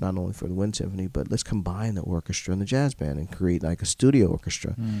orchestra, not only for the Wind Symphony, but let's combine the orchestra and the jazz band and create like a studio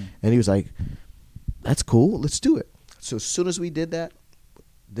orchestra. And he was like, "That's cool, let's do it." So as soon as we did that,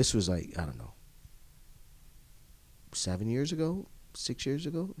 this was like, I don't know, 7 years ago, 6 years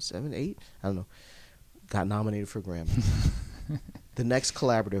ago, 7, 8, I don't know, got nominated for Grammy. The next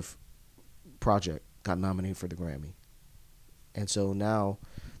collaborative project got nominated for the Grammy. And so now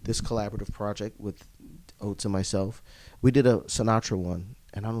this collaborative project with Oates and myself, we did a Sinatra one,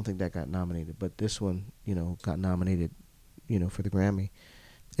 and I don't think that got nominated, but this one, got nominated, for the Grammy.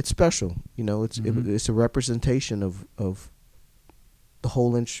 It's special, it's a representation of the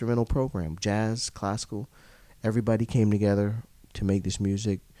whole instrumental program, jazz, classical. Everybody came together to make this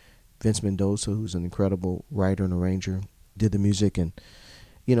music. Vince Mendoza, who's an incredible writer and arranger, did the music, and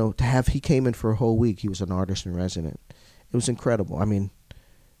he came in for a whole week. He was an artist in resident. It was incredible. I mean,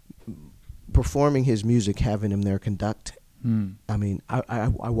 performing his music, having him there conduct. I mean, I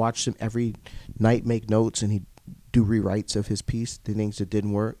watched him every night make notes, and he'd do rewrites of his piece, the things that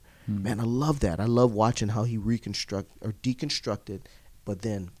didn't work. Man, I love that. I love watching how he deconstructed, but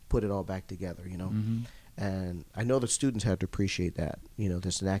then put it all back together, And I know the students had to appreciate that.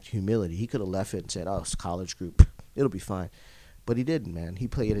 There's an act of humility. He could have left it and said, it's a college group. It'll be fine. But he didn't, man. He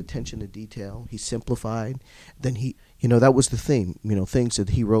paid attention to detail. He simplified. Then that was the thing. Things that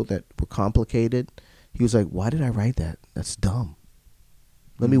he wrote that were complicated. He was like, why did I write that? That's dumb.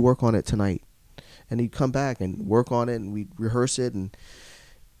 Let me work on it tonight. And he'd come back and work on it, and we'd rehearse it. And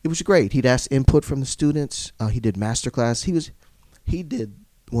it was great. He'd ask input from the students. He did masterclass. He did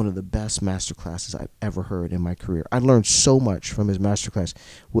one of the best masterclasses I've ever heard in my career. I learned so much from his masterclass.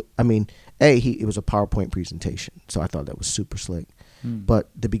 I mean, it was a PowerPoint presentation, so I thought that was super slick. But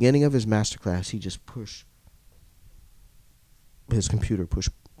the beginning of his masterclass, he just pushed his computer, push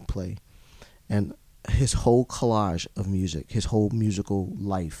play, and his whole collage of music, his whole musical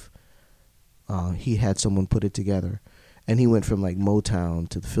life, he had someone put it together. And he went from like Motown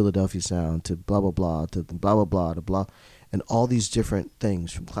to the Philadelphia sound to blah, blah, blah, to the blah, blah, blah, to blah. And all these different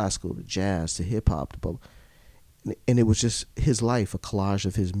things from classical to jazz to hip hop to blah, blah. And it was just his life, a collage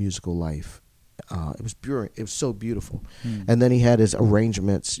of his musical life. It was pure. It was so beautiful. And then he had his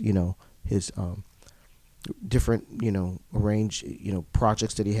arrangements, his different,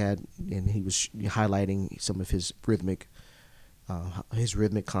 projects that he had. And he was highlighting some of his rhythmic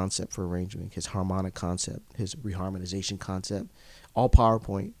concept for arrangement, his harmonic concept, his reharmonization concept, all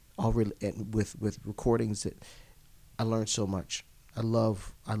PowerPoint, with recordings that I learned so much. I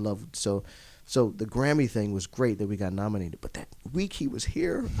love so the Grammy thing was great that we got nominated, but that week he was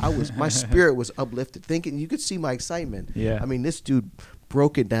here, my spirit was uplifted. Thinking you could see my excitement. Yeah. I mean, this dude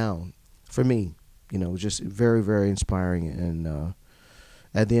broke it down for me. It was just very, very inspiring. And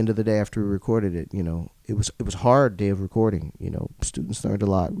at the end of the day, after we recorded it, it was a hard day of recording. Students learned a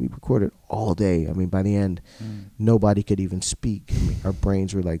lot. We recorded all day. I mean, by the end, nobody could even speak. I mean, our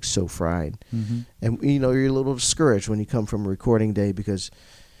brains were like so fried. And you're a little discouraged when you come from a recording day because,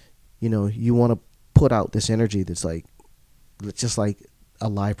 you want to put out this energy that's like, just like a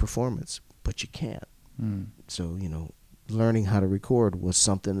live performance, but you can't. So, learning how to record was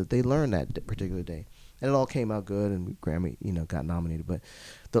something that they learned that particular day. And it all came out good, and Grammy, got nominated. But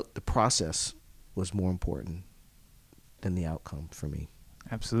the process was more important than the outcome for me.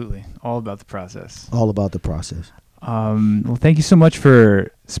 Absolutely. All about the process. All about the process. Well, thank you so much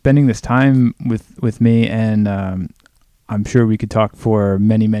for spending this time with me. And I'm sure we could talk for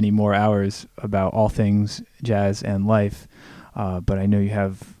many, many more hours about all things jazz and life. But I know you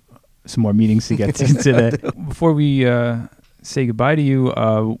have some more meetings to get to today. Before we say goodbye to you,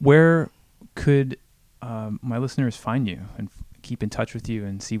 where could my listeners find you and keep in touch with you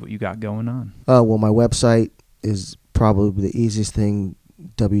and see what you got going on? Well, my website is probably the easiest thing,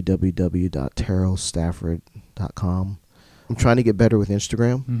 www.terrellstafford.com. I'm trying to get better with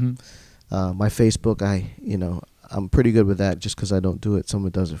Instagram. My Facebook, I'm pretty good with that just because I don't do it.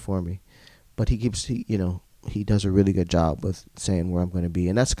 Someone does it for me. But he does a really good job with saying where I'm going to be.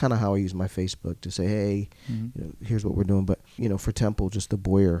 And that's kind of how I use my Facebook to say, hey, here's what we're doing. But, for Temple, just the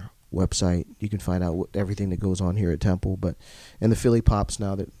Boyer website, you can find out everything that goes on here at Temple. But in the Philly Pops,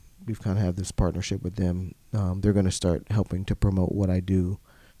 now that we've kind of have this partnership with them, they're going to start helping to promote what I do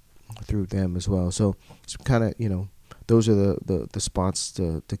through them as well. So it's kind of, those are the spots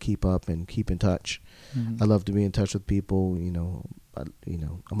to keep up and keep in touch. I love to be in touch with people.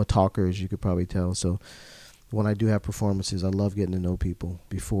 I'm a talker, as you could probably tell. So when I do have performances, I love getting to know people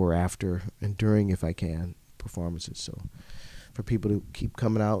before, after, and during, if I can, performances. So for people to keep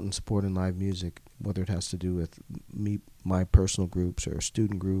coming out and supporting live music, whether it has to do with me, my personal groups or a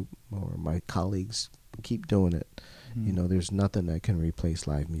student group or my colleagues, keep doing it. There's nothing that can replace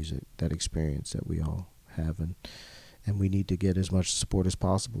live music, that experience that we all have. And we need to get as much support as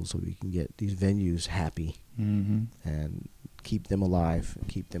possible so we can get these venues happy and keep them alive and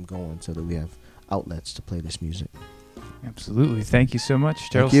keep them going so that we have outlets to play this music. Absolutely. Thank you so much,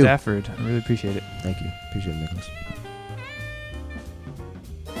 Terrell Stafford. I really appreciate it. Thank you. Appreciate it, Nicholas.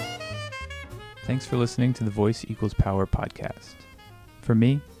 Thanks for listening to the Voice Equals Power podcast. For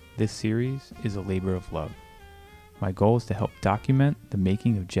me, this series is a labor of love. My goal is to help document the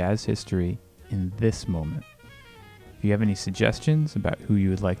making of jazz history in this moment. If you have any suggestions about who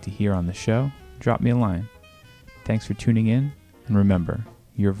you would like to hear on the show, drop me a line. Thanks for tuning in, and remember,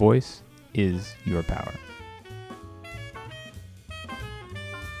 your voice is your power.